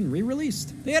version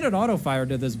re-released. They added auto-fire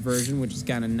to this version, which is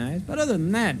kind of nice, but other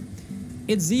than that,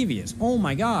 it's Xevious. Oh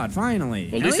my god, finally.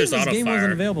 Well, at least this game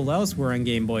wasn't available elsewhere on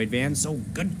Game Boy Advance, so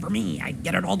good for me. I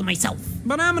get it all to myself.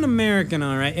 But I'm an American,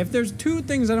 alright? If there's two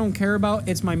things I don't care about,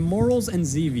 it's my morals and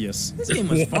Xevious. This game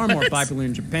was far more popular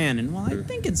in Japan, and while I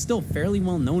think it's still fairly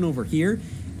well known over here,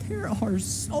 there are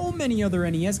so many other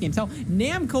NES games. Hell,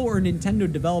 Namco or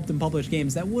Nintendo developed and published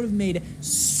games that would have made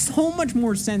so much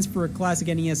more sense for a classic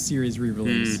NES series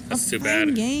re-release. That's too bad. A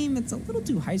fun game. It's a little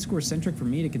too high score centric for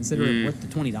me to consider it worth the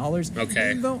 $20.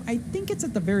 Okay. Though I think it's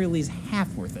at the very least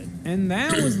half worth it. And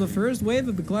that was the first wave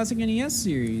of the classic NES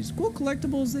series. Cool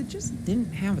collectibles that just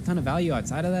didn't have a ton of value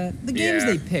outside of that. The games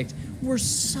they picked were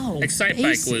so Excite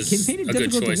basic. Bike was it made it a good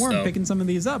difficult choice, to warm though. picking some of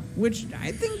these up, which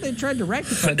I think they tried to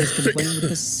rectify this complaint with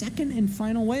the second and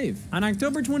final wave. On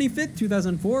October 25th,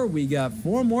 2004, we got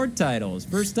 4 more titles.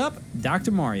 First up,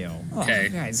 Dr. Mario. Okay.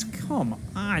 Oh, guys, come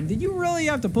on. Did you really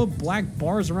have to put black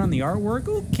bars around the artwork?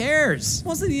 Who cares?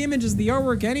 Most of the image is the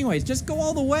artwork anyways. Just go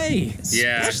all the way.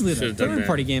 Yeah, Especially the should've done that.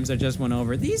 third-party games I just went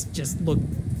over. These just look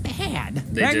bad.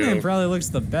 They Pac-Man do. probably looks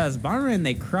the best. Bomberman,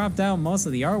 they cropped out most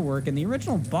of the artwork, and the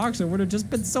original boxer would have just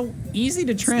been so easy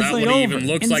to Not translate what over. he even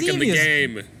looks And like in the Xevious-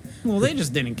 game. Well, they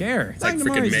just didn't care. like Dr. freaking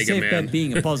Mario's a Mega safe Man. bet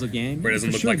being a puzzle game. Where it You doesn't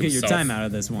for look sure like get your himself. time out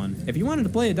of this one. If you wanted to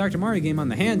play a Dr. Mario game on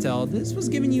the handheld, this was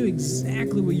giving you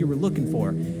exactly what you were looking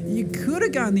for. You could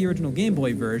have gotten the original Game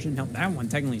Boy version. Hell, that one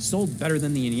technically sold better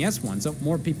than the NES one, so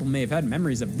more people may have had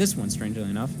memories of this one, strangely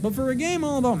enough. But for a game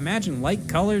all about matching light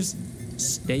colors,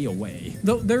 stay away.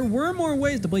 Though there were more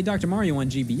ways to play Dr. Mario on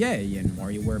GBA. In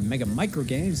WarioWare Mega Micro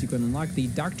Games, you could unlock the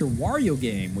Dr. Wario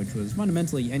game, which was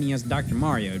fundamentally NES Dr.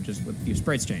 Mario, just with a few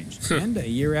sprites changed. And a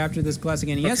year after this classic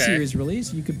NES Okay. series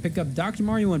release, you could pick up Dr.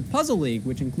 Mario and Puzzle League,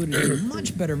 which included a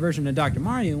much better version of Dr.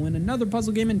 Mario and another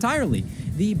puzzle game entirely.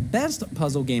 The best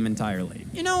puzzle game entirely.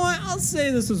 You know what? I'll say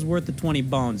this was worth the 20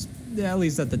 bones. At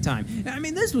least at the time. I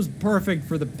mean, this was perfect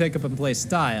for the pick up and play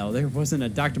style. There wasn't a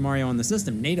Dr. Mario on the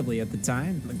system natively at the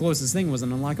time. The closest thing was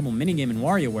an unlockable minigame in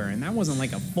WarioWare, and that wasn't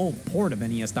like a full port of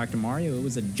NES Dr. Mario. It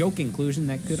was a joke inclusion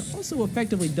that could also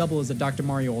effectively double as a Dr.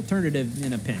 Mario alternative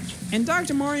in a pinch. And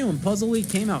Dr. Mario and Puzzle League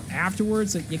came out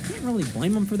afterwards, so you can't really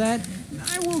blame them for that.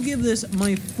 I will give this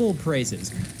my full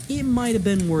praises. It might have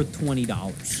been worth $20.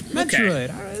 Metroid,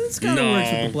 this kind of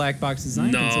works with the black box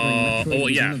design, considering Metroid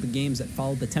was one of the games that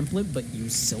followed the template but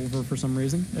used silver for some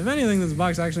reason. If anything, this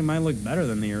box actually might look better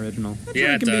than the original. Metroid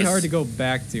Yeah, it can be does. hard to go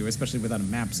back to, especially without a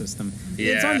map system.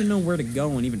 Yeah. It's hard to know where to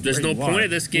go and even There's where no you point are, of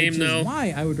this game, which though. is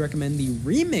why I would recommend the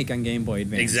remake on Game Boy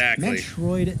Advance, Exactly.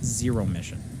 Metroid Zero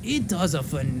Mission. It does a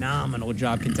phenomenal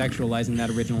job contextualizing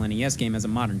that original NES game as a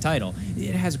modern title.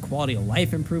 It has quality of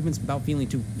life improvements without feeling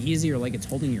too easy or like it's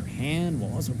holding your hand,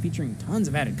 while also featuring tons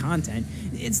of added content.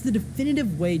 It's the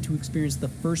definitive way to experience the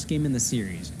first game in the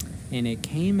series. And it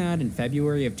came out in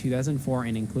February of 2004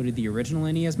 and included the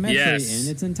original NES Metroid Yes.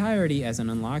 in its entirety as an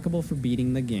unlockable for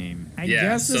beating the game. I Yeah,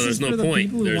 guess so this there's is no for the point.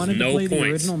 people who There's wanted no to play the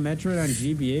point. original Metroid on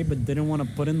GBA but didn't want to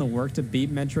put in the work to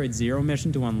beat Metroid Zero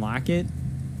Mission to unlock it.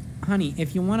 Honey,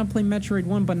 if you want to play Metroid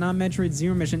 1 but not Metroid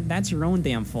Zero Mission, that's your own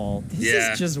damn fault. This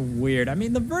Yeah. is just weird. I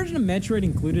mean, the version of Metroid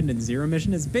included in Zero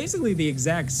Mission is basically the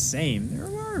exact same. There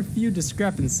are a few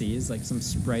discrepancies, like some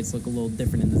sprites look a little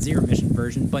different in the Zero Mission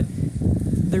version, but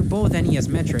they're both NES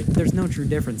Metroid. There's no true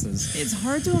differences. It's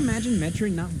hard to imagine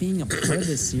Metroid not being a part of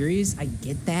this series. I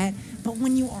get that. But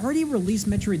when you already released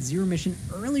Metroid Zero Mission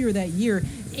earlier that year,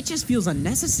 it just feels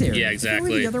unnecessary. Yeah, If it were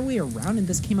exactly. the other way around and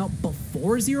this came out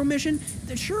before Zero Mission,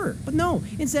 then sure. But no.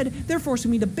 Instead, they're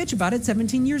forcing me to bitch about it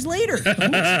 17 years later. Those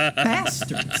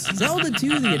bastards. Zelda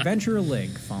 2, The Adventurer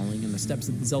Link. Following in the steps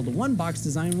of the Zelda 1 box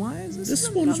design-wise, this is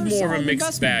one's another more of a solid mixed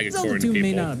investment. bag, Zelda according to 2 may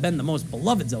people. not have been the most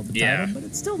beloved Zelda Yeah. title, but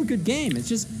it's still a good game. It's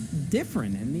just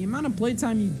different, and the amount of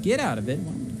playtime you get out of it,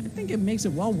 well, I think it makes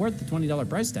it well worth the $20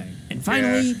 price tag. And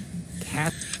finally,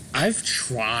 Cat. I've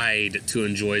tried to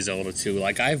enjoy Zelda 2.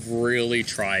 Like, I've really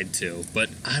tried to. But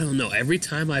I don't know. Every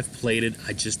time I've played it,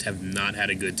 I just have not had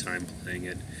a good time playing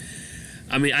it.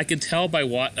 I mean, I could tell by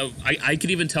what... I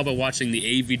could even tell by watching the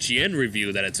AVGN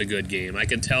review that it's a good game. I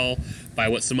can tell by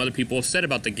what some other people have said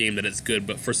about the game that it's good.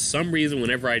 But for some reason,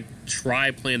 whenever I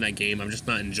try playing that game, I'm just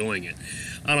not enjoying it.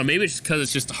 I don't know, maybe it's just because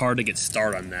it's just hard to get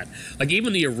started on that. Like,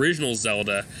 even the original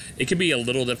Zelda, it can be a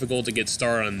little difficult to get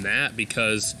started on that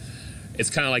because... it's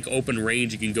kind of like open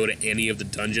range. You can go to any of the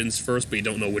dungeons first, but you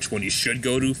don't know which one you should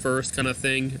go to first, kind of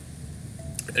thing.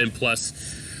 And plus,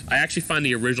 I actually find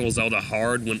the original Zelda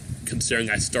hard when considering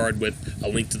I started with A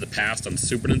Link to the Past on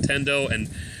Super Nintendo, and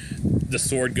the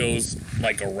sword goes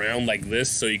like around like this,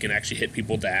 so you can actually hit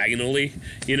people diagonally,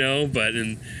 you know. But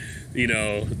in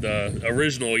the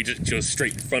original, you just goes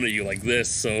straight in front of you like this,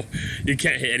 so you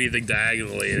can't hit anything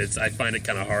diagonally. And I find it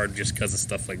kind of hard just because of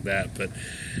stuff like that. But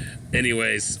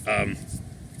anyways,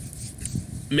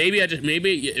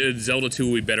 maybe Zelda 2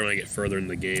 will be better when I get further in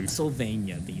the game.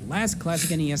 Castlevania, the last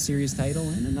classic NES series title,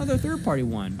 and another third-party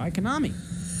one by Konami.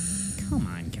 Come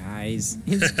on, guys.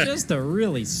 It's just a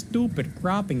really stupid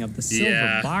cropping of the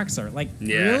silver box art. Like,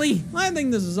 really? I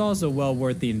think this is also well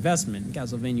worth the investment.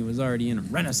 Castlevania was already in a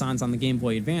renaissance on the Game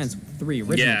Boy Advance with 3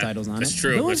 original titles on that's it.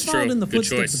 true. Those That's followed true. in the Good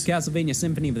footsteps choice. of Castlevania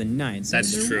Symphony of the Night. So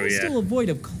That's there true, was yeah. still a void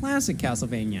of classic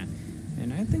Castlevania.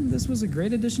 And I think this was a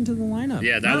great addition to the lineup.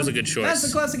 Yeah, that was a good choice. That's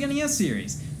the classic NES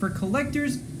series. For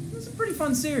collectors, was a pretty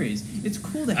fun series. It's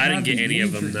cool to have I didn't get these any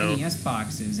of them, miniature though. NES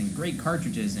boxes and great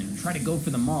cartridges and try to go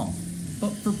for them all. But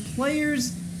for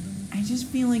players, I just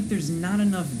feel like there's not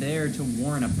enough there to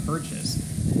warrant a purchase.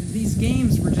 These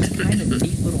games were just kind of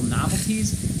neat little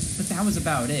novelties, but that was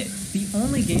about it. The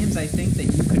only games I think that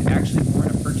you could actually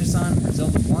warrant a purchase on were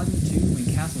Zelda 1, 2, and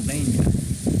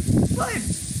Castlevania. But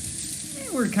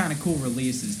they were kind of cool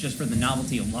releases just for the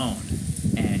novelty alone.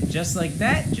 And just like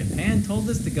that, Japan told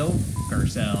us to go f***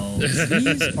 ourselves.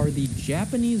 These are the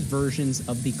Japanese versions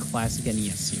of the classic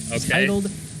NES series, titled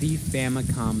the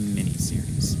Famicom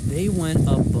miniseries. They went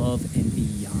above and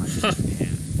beyond in Japan.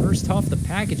 First off, the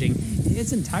packaging,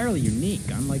 it's entirely unique.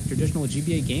 Unlike traditional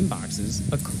GBA game boxes,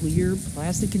 a clear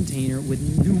plastic container with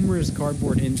numerous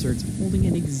cardboard inserts holding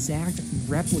an exact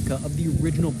replica of the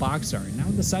original box art, now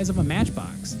the size of a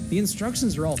matchbox. The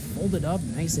instructions are all folded up,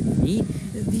 nice and neat.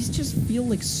 These just feel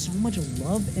like so much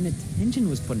love and attention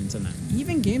was put into them.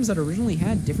 Even games that originally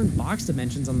had different box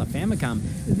dimensions on the Famicom,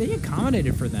 they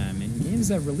accommodated for them. And games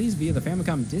that released via the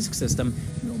Famicom disk system,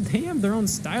 well, they have their own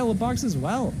style of box as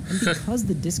well. And because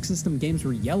the disk system games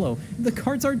were yellow, the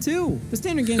cards are too. The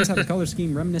standard games have a color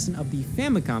scheme reminiscent of the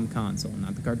Famicom console,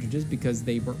 not the cartridges, because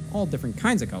they were all different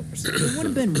kinds of colors. It would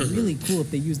have been really cool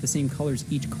if they used the same colors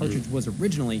each cartridge was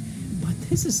originally, but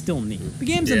this is still neat. The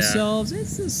games themselves,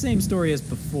 it's the same story as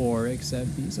before,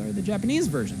 except these are the Japanese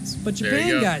versions. But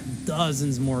Japan got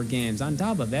dozens more games on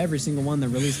top of every single one that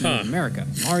released in North America.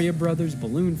 Mario Brothers,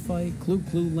 Balloon Fight, Clue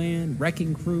Land,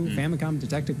 Wrecking Crew, Famicom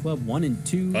Detective Club 1 and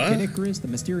 2, Kid Icarus, The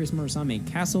Mysterious Murasame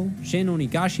Castle, Shin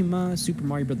Onigashima, Super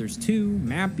Mario Brothers 2,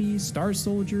 Mappy, Star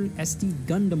Soldier, SD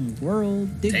Gundam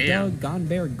World, Dig Dug, Gone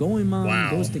Bear Goemon,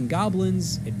 Ghost and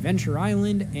Goblins, Adventure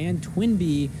Island, and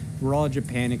Twinbee were all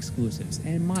Japan exclusives.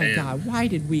 And my god, why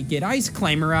did we get Ice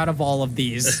Climber out of all of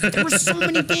these? There were so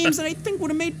many games that I think would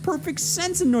have made perfect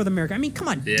sense in North America. I mean, come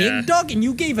on, Dig Dug, and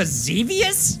you gave us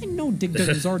Xevious? I know Dig Dug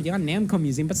was already on Namco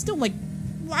Museum, but still, like,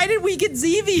 why did we get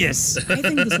Xevious? I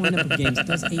think this lineup of games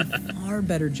does a far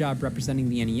better job representing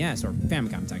the NES, or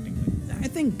Famicom technically. I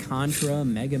think Contra,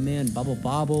 Mega Man, Bubble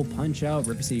Bobble, Punch-Out,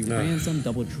 River City Ransom,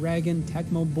 Double Dragon,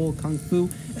 Tecmo Bowl, Kung Fu,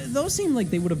 those seem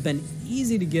like they would have been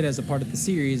easy to get as a part of the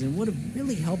series and would have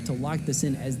really helped to lock this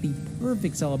in as the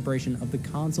perfect celebration of the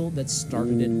console that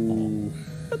started it all.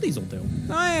 But these will do.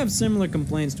 I have similar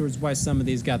complaints towards why some of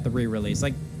these got the re-release.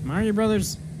 Like, Mario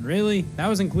Brothers, really? That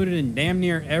was included in damn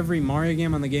near every Mario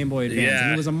game on the Game Boy Advance,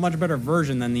 and it was a much better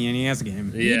version than the NES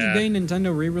game. Each day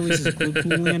Nintendo re-releases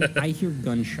Clue Land, I hear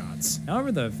gunshots.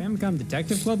 However, the Famicom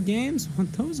Detective Club games, well,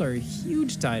 those are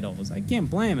huge titles. I can't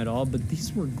blame it all, but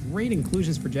these were great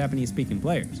inclusions for Japanese-speaking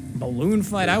players. Balloon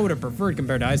Fight, I would have preferred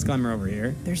compared to Ice Climber over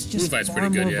here. There's just far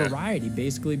more variety,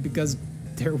 basically, because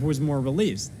there was more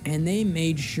released. And they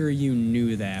made sure you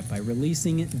knew that by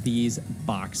releasing these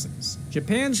boxes.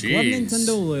 Japan's Club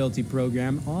Nintendo loyalty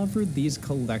program offered these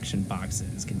collection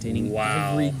boxes containing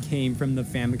every game from the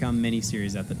Famicom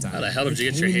miniseries at the time. How the hell did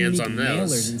you get your hands on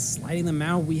those? Mailers and sliding them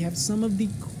out, we have some of the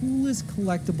coolest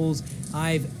collectibles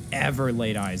I've ever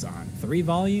laid eyes on. 3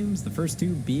 volumes, the first 2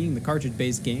 being the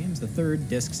cartridge-based games, the third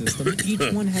disc system.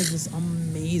 Each one has this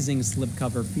amazing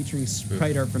slipcover featuring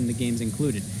sprite art from the games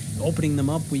included. Opening them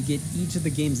up, we get each of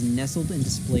the games nestled and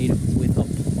displayed with a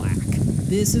plaque.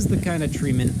 This is the kind of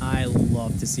treatment I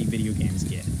love to see video games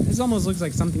get. This almost looks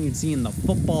like something you'd see in the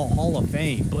Football Hall of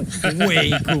Fame, but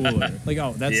way cooler. Like,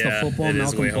 oh, that's the football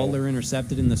Malcolm Butler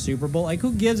intercepted in the Super Bowl? Like,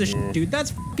 who gives a shit, dude?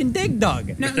 That's fucking Dig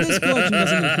Dug. Now, this collection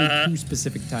doesn't include 2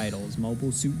 specific titles,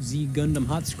 Mobile Suit Z Gundam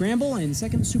Hot Scramble and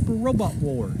Second Super Robot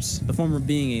Wars. The former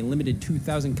being a limited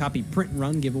 2,000 copy print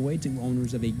run giveaway to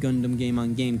owners of a Gundam game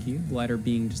on GameCube, the latter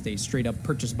being just a straight up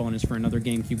purchase bonus for another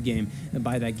GameCube game. And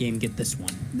buy that game, get this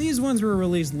one. These ones were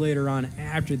released later on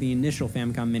after the initial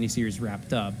Famicom miniseries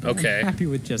wrapped up. I'm happy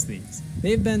with just these.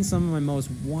 They've been some of my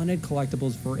most wanted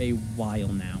collectibles for a while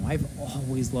now. I've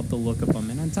always loved the look of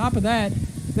them, and on top of that,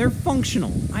 they're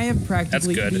functional. I have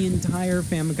practically the entire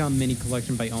Famicom mini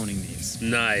collection by owning these.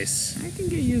 Nice. I can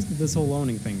get used to this whole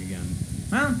owning thing again.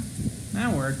 Well,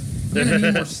 that worked. We're gonna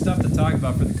need more stuff to talk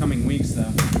about for the coming weeks,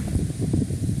 though.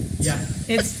 Yeah,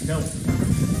 it's no.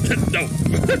 No.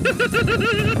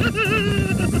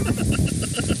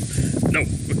 No.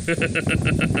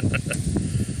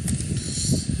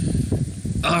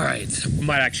 All right.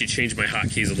 Might actually change my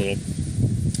hotkeys a little.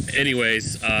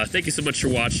 Anyways, thank you so much for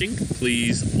watching.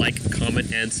 Please like,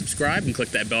 comment, and subscribe, and click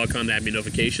that bell icon to add me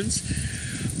notifications.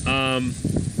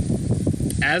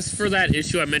 As for that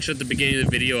issue I mentioned at the beginning of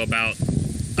the video about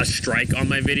a strike on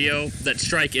my video, that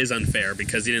strike is unfair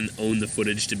because he didn't own the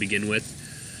footage to begin with.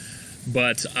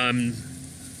 But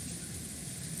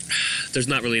there's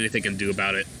not really anything I can do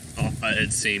about it.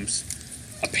 it seems.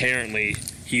 Apparently,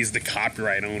 he's the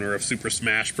copyright owner of Super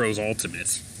Smash Bros.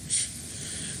 Ultimate.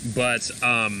 But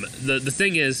the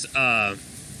thing is, I'm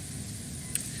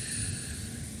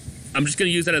just going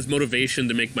to use that as motivation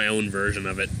to make my own version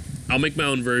of it. I'll make my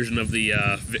own version of the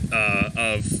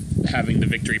of having the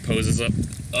victory poses up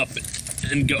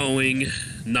and going,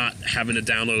 not having to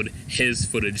download his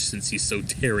footage since he's so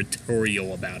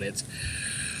territorial about it.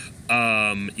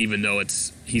 Even though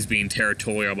he's being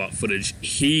territorial about footage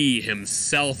he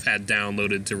himself had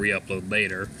downloaded to re-upload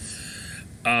later.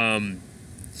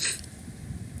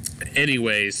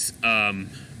 Anyways,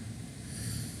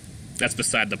 that's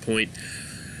beside the point.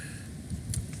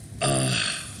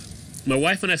 My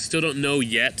wife and I still don't know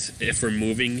yet if we're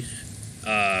moving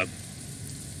to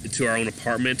our own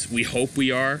apartment. We hope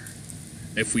we are.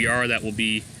 If we are, that will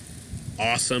be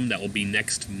awesome. That will be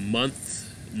next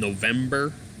month,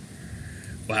 November.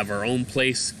 We'll have our own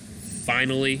place,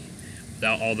 finally,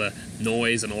 without all the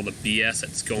noise and all the BS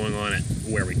that's going on at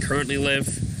where we currently live.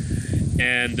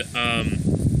 And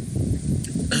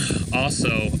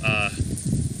also,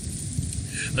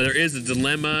 there is a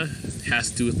dilemma. It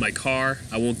has to do with my car.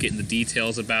 I won't get into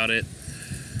details about it.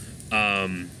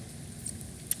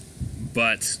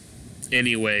 But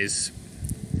anyways,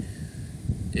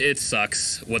 it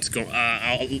sucks. What's going?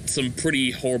 Some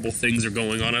pretty horrible things are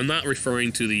going on. I'm not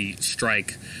referring to the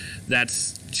strike.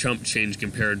 That's chump change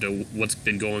compared to what's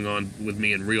been going on with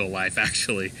me in real life,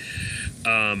 actually.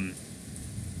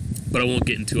 But I won't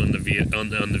get into it on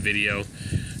the video.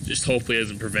 Just hopefully it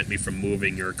doesn't prevent me from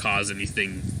moving or cause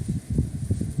anything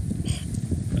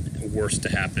worse to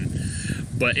happen.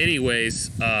 But anyways,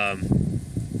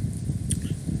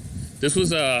 this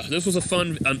was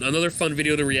another fun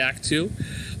video to react to.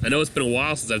 I know it's been a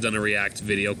while since I've done a react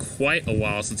video, quite a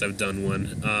while since I've done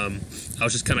one. I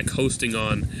was just kind of coasting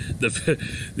on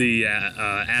the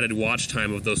added watch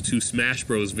time of those 2 Smash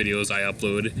Bros videos I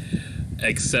uploaded,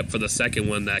 except for the second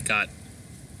one that got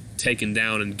taken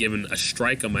down and given a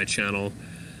strike on my channel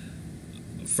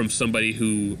from somebody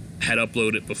who had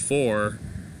uploaded before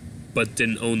but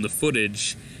didn't own the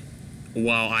footage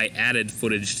while I added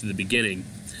footage to the beginning.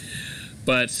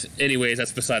 But anyways,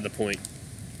 that's beside the point.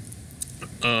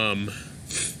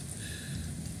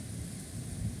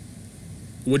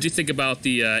 What'd you think about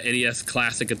the NES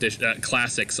Classic edition,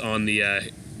 Classics on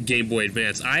the Game Boy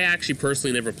Advance? I actually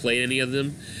personally never played any of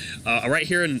them. Right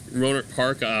here in Roanoke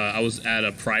Park, I was at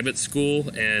a private school,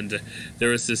 and there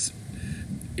was this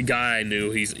guy I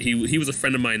knew. He was a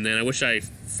friend of mine then. I wish I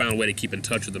found a way to keep in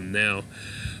touch with him now.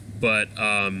 But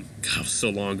God, it was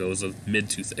so long ago. It was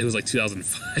it was like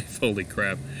 2005. Holy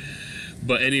crap!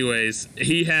 But anyways,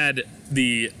 he had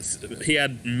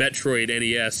Metroid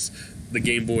NES, the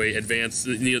Game Boy Advance,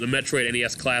 the Metroid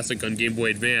NES Classic on Game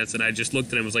Boy Advance, and I just looked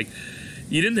at him and was like,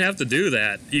 you didn't have to do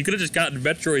that. You could have just gotten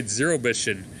Metroid Zero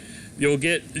Mission. You'll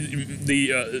get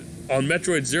the on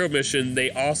Metroid Zero Mission, they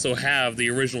also have the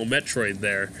original Metroid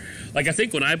there. Like, I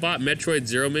think when I bought Metroid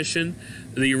Zero Mission,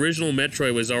 the original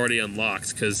Metroid was already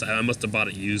unlocked because I must have bought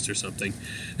it used or something.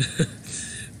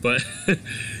 But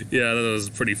yeah, that was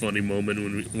a pretty funny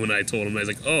moment when I told him. I was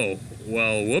like, oh,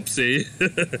 well, whoopsie.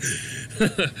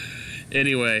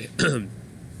 Anyway,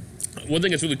 one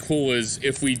thing that's really cool is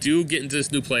if we do get into this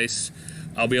new place,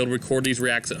 I'll be able to record these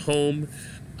reacts at home.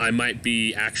 I might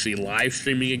be actually live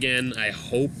streaming again, I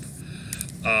hope.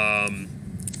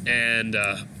 And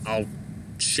I'll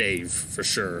shave for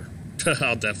sure.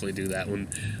 I'll definitely do that one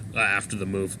after the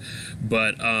move.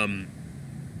 But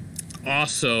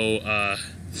also,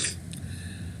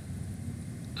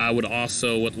 I would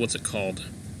also, what's it called?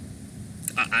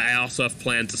 I also have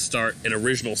planned to start an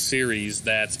original series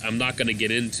that I'm not going to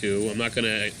get into. I'm not going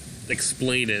to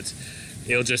explain it.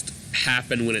 It'll just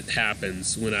happen when it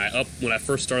happens. When I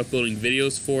first start uploading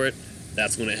videos for it,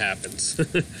 that's when it happens.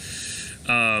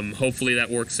 Hopefully that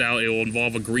works out. It will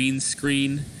involve a green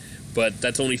screen, but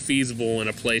that's only feasible in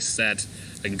a place that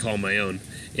I can call my own.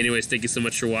 Anyways, thank you so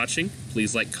much for watching.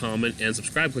 Please like, comment, and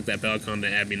subscribe. Click that bell icon to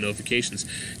add me notifications.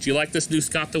 Do you like this new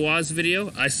Scott the Woz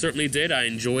video? I certainly did. I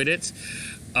enjoyed it.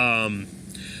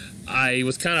 I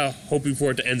was kind of hoping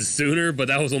for it to end sooner, but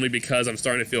that was only because I'm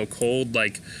starting to feel cold.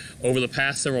 Like, over the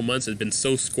past several months, it's been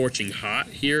so scorching hot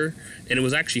here, and it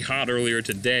was actually hot earlier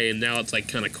today, and now it's like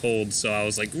kind of cold, so I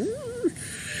was like, woo.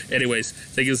 Anyways,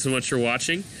 thank you so much for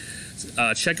watching.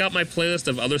 Check out my playlist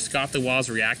of other Scott the Woz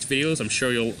React videos. I'm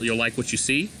sure you'll like what you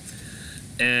see.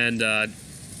 And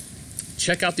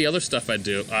check out the other stuff I've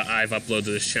uploaded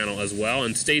to this channel as well.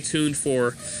 And stay tuned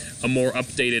for a more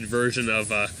updated version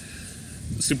of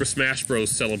Super Smash Bros.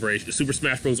 Super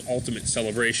Smash Bros. Ultimate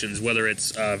celebrations, whether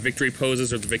it's victory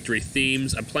poses or the victory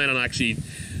themes. I plan on actually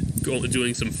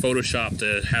doing some Photoshop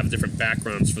to have different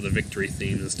backgrounds for the victory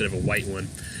themes instead of a white one.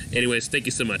 Anyways, thank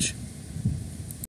you so much.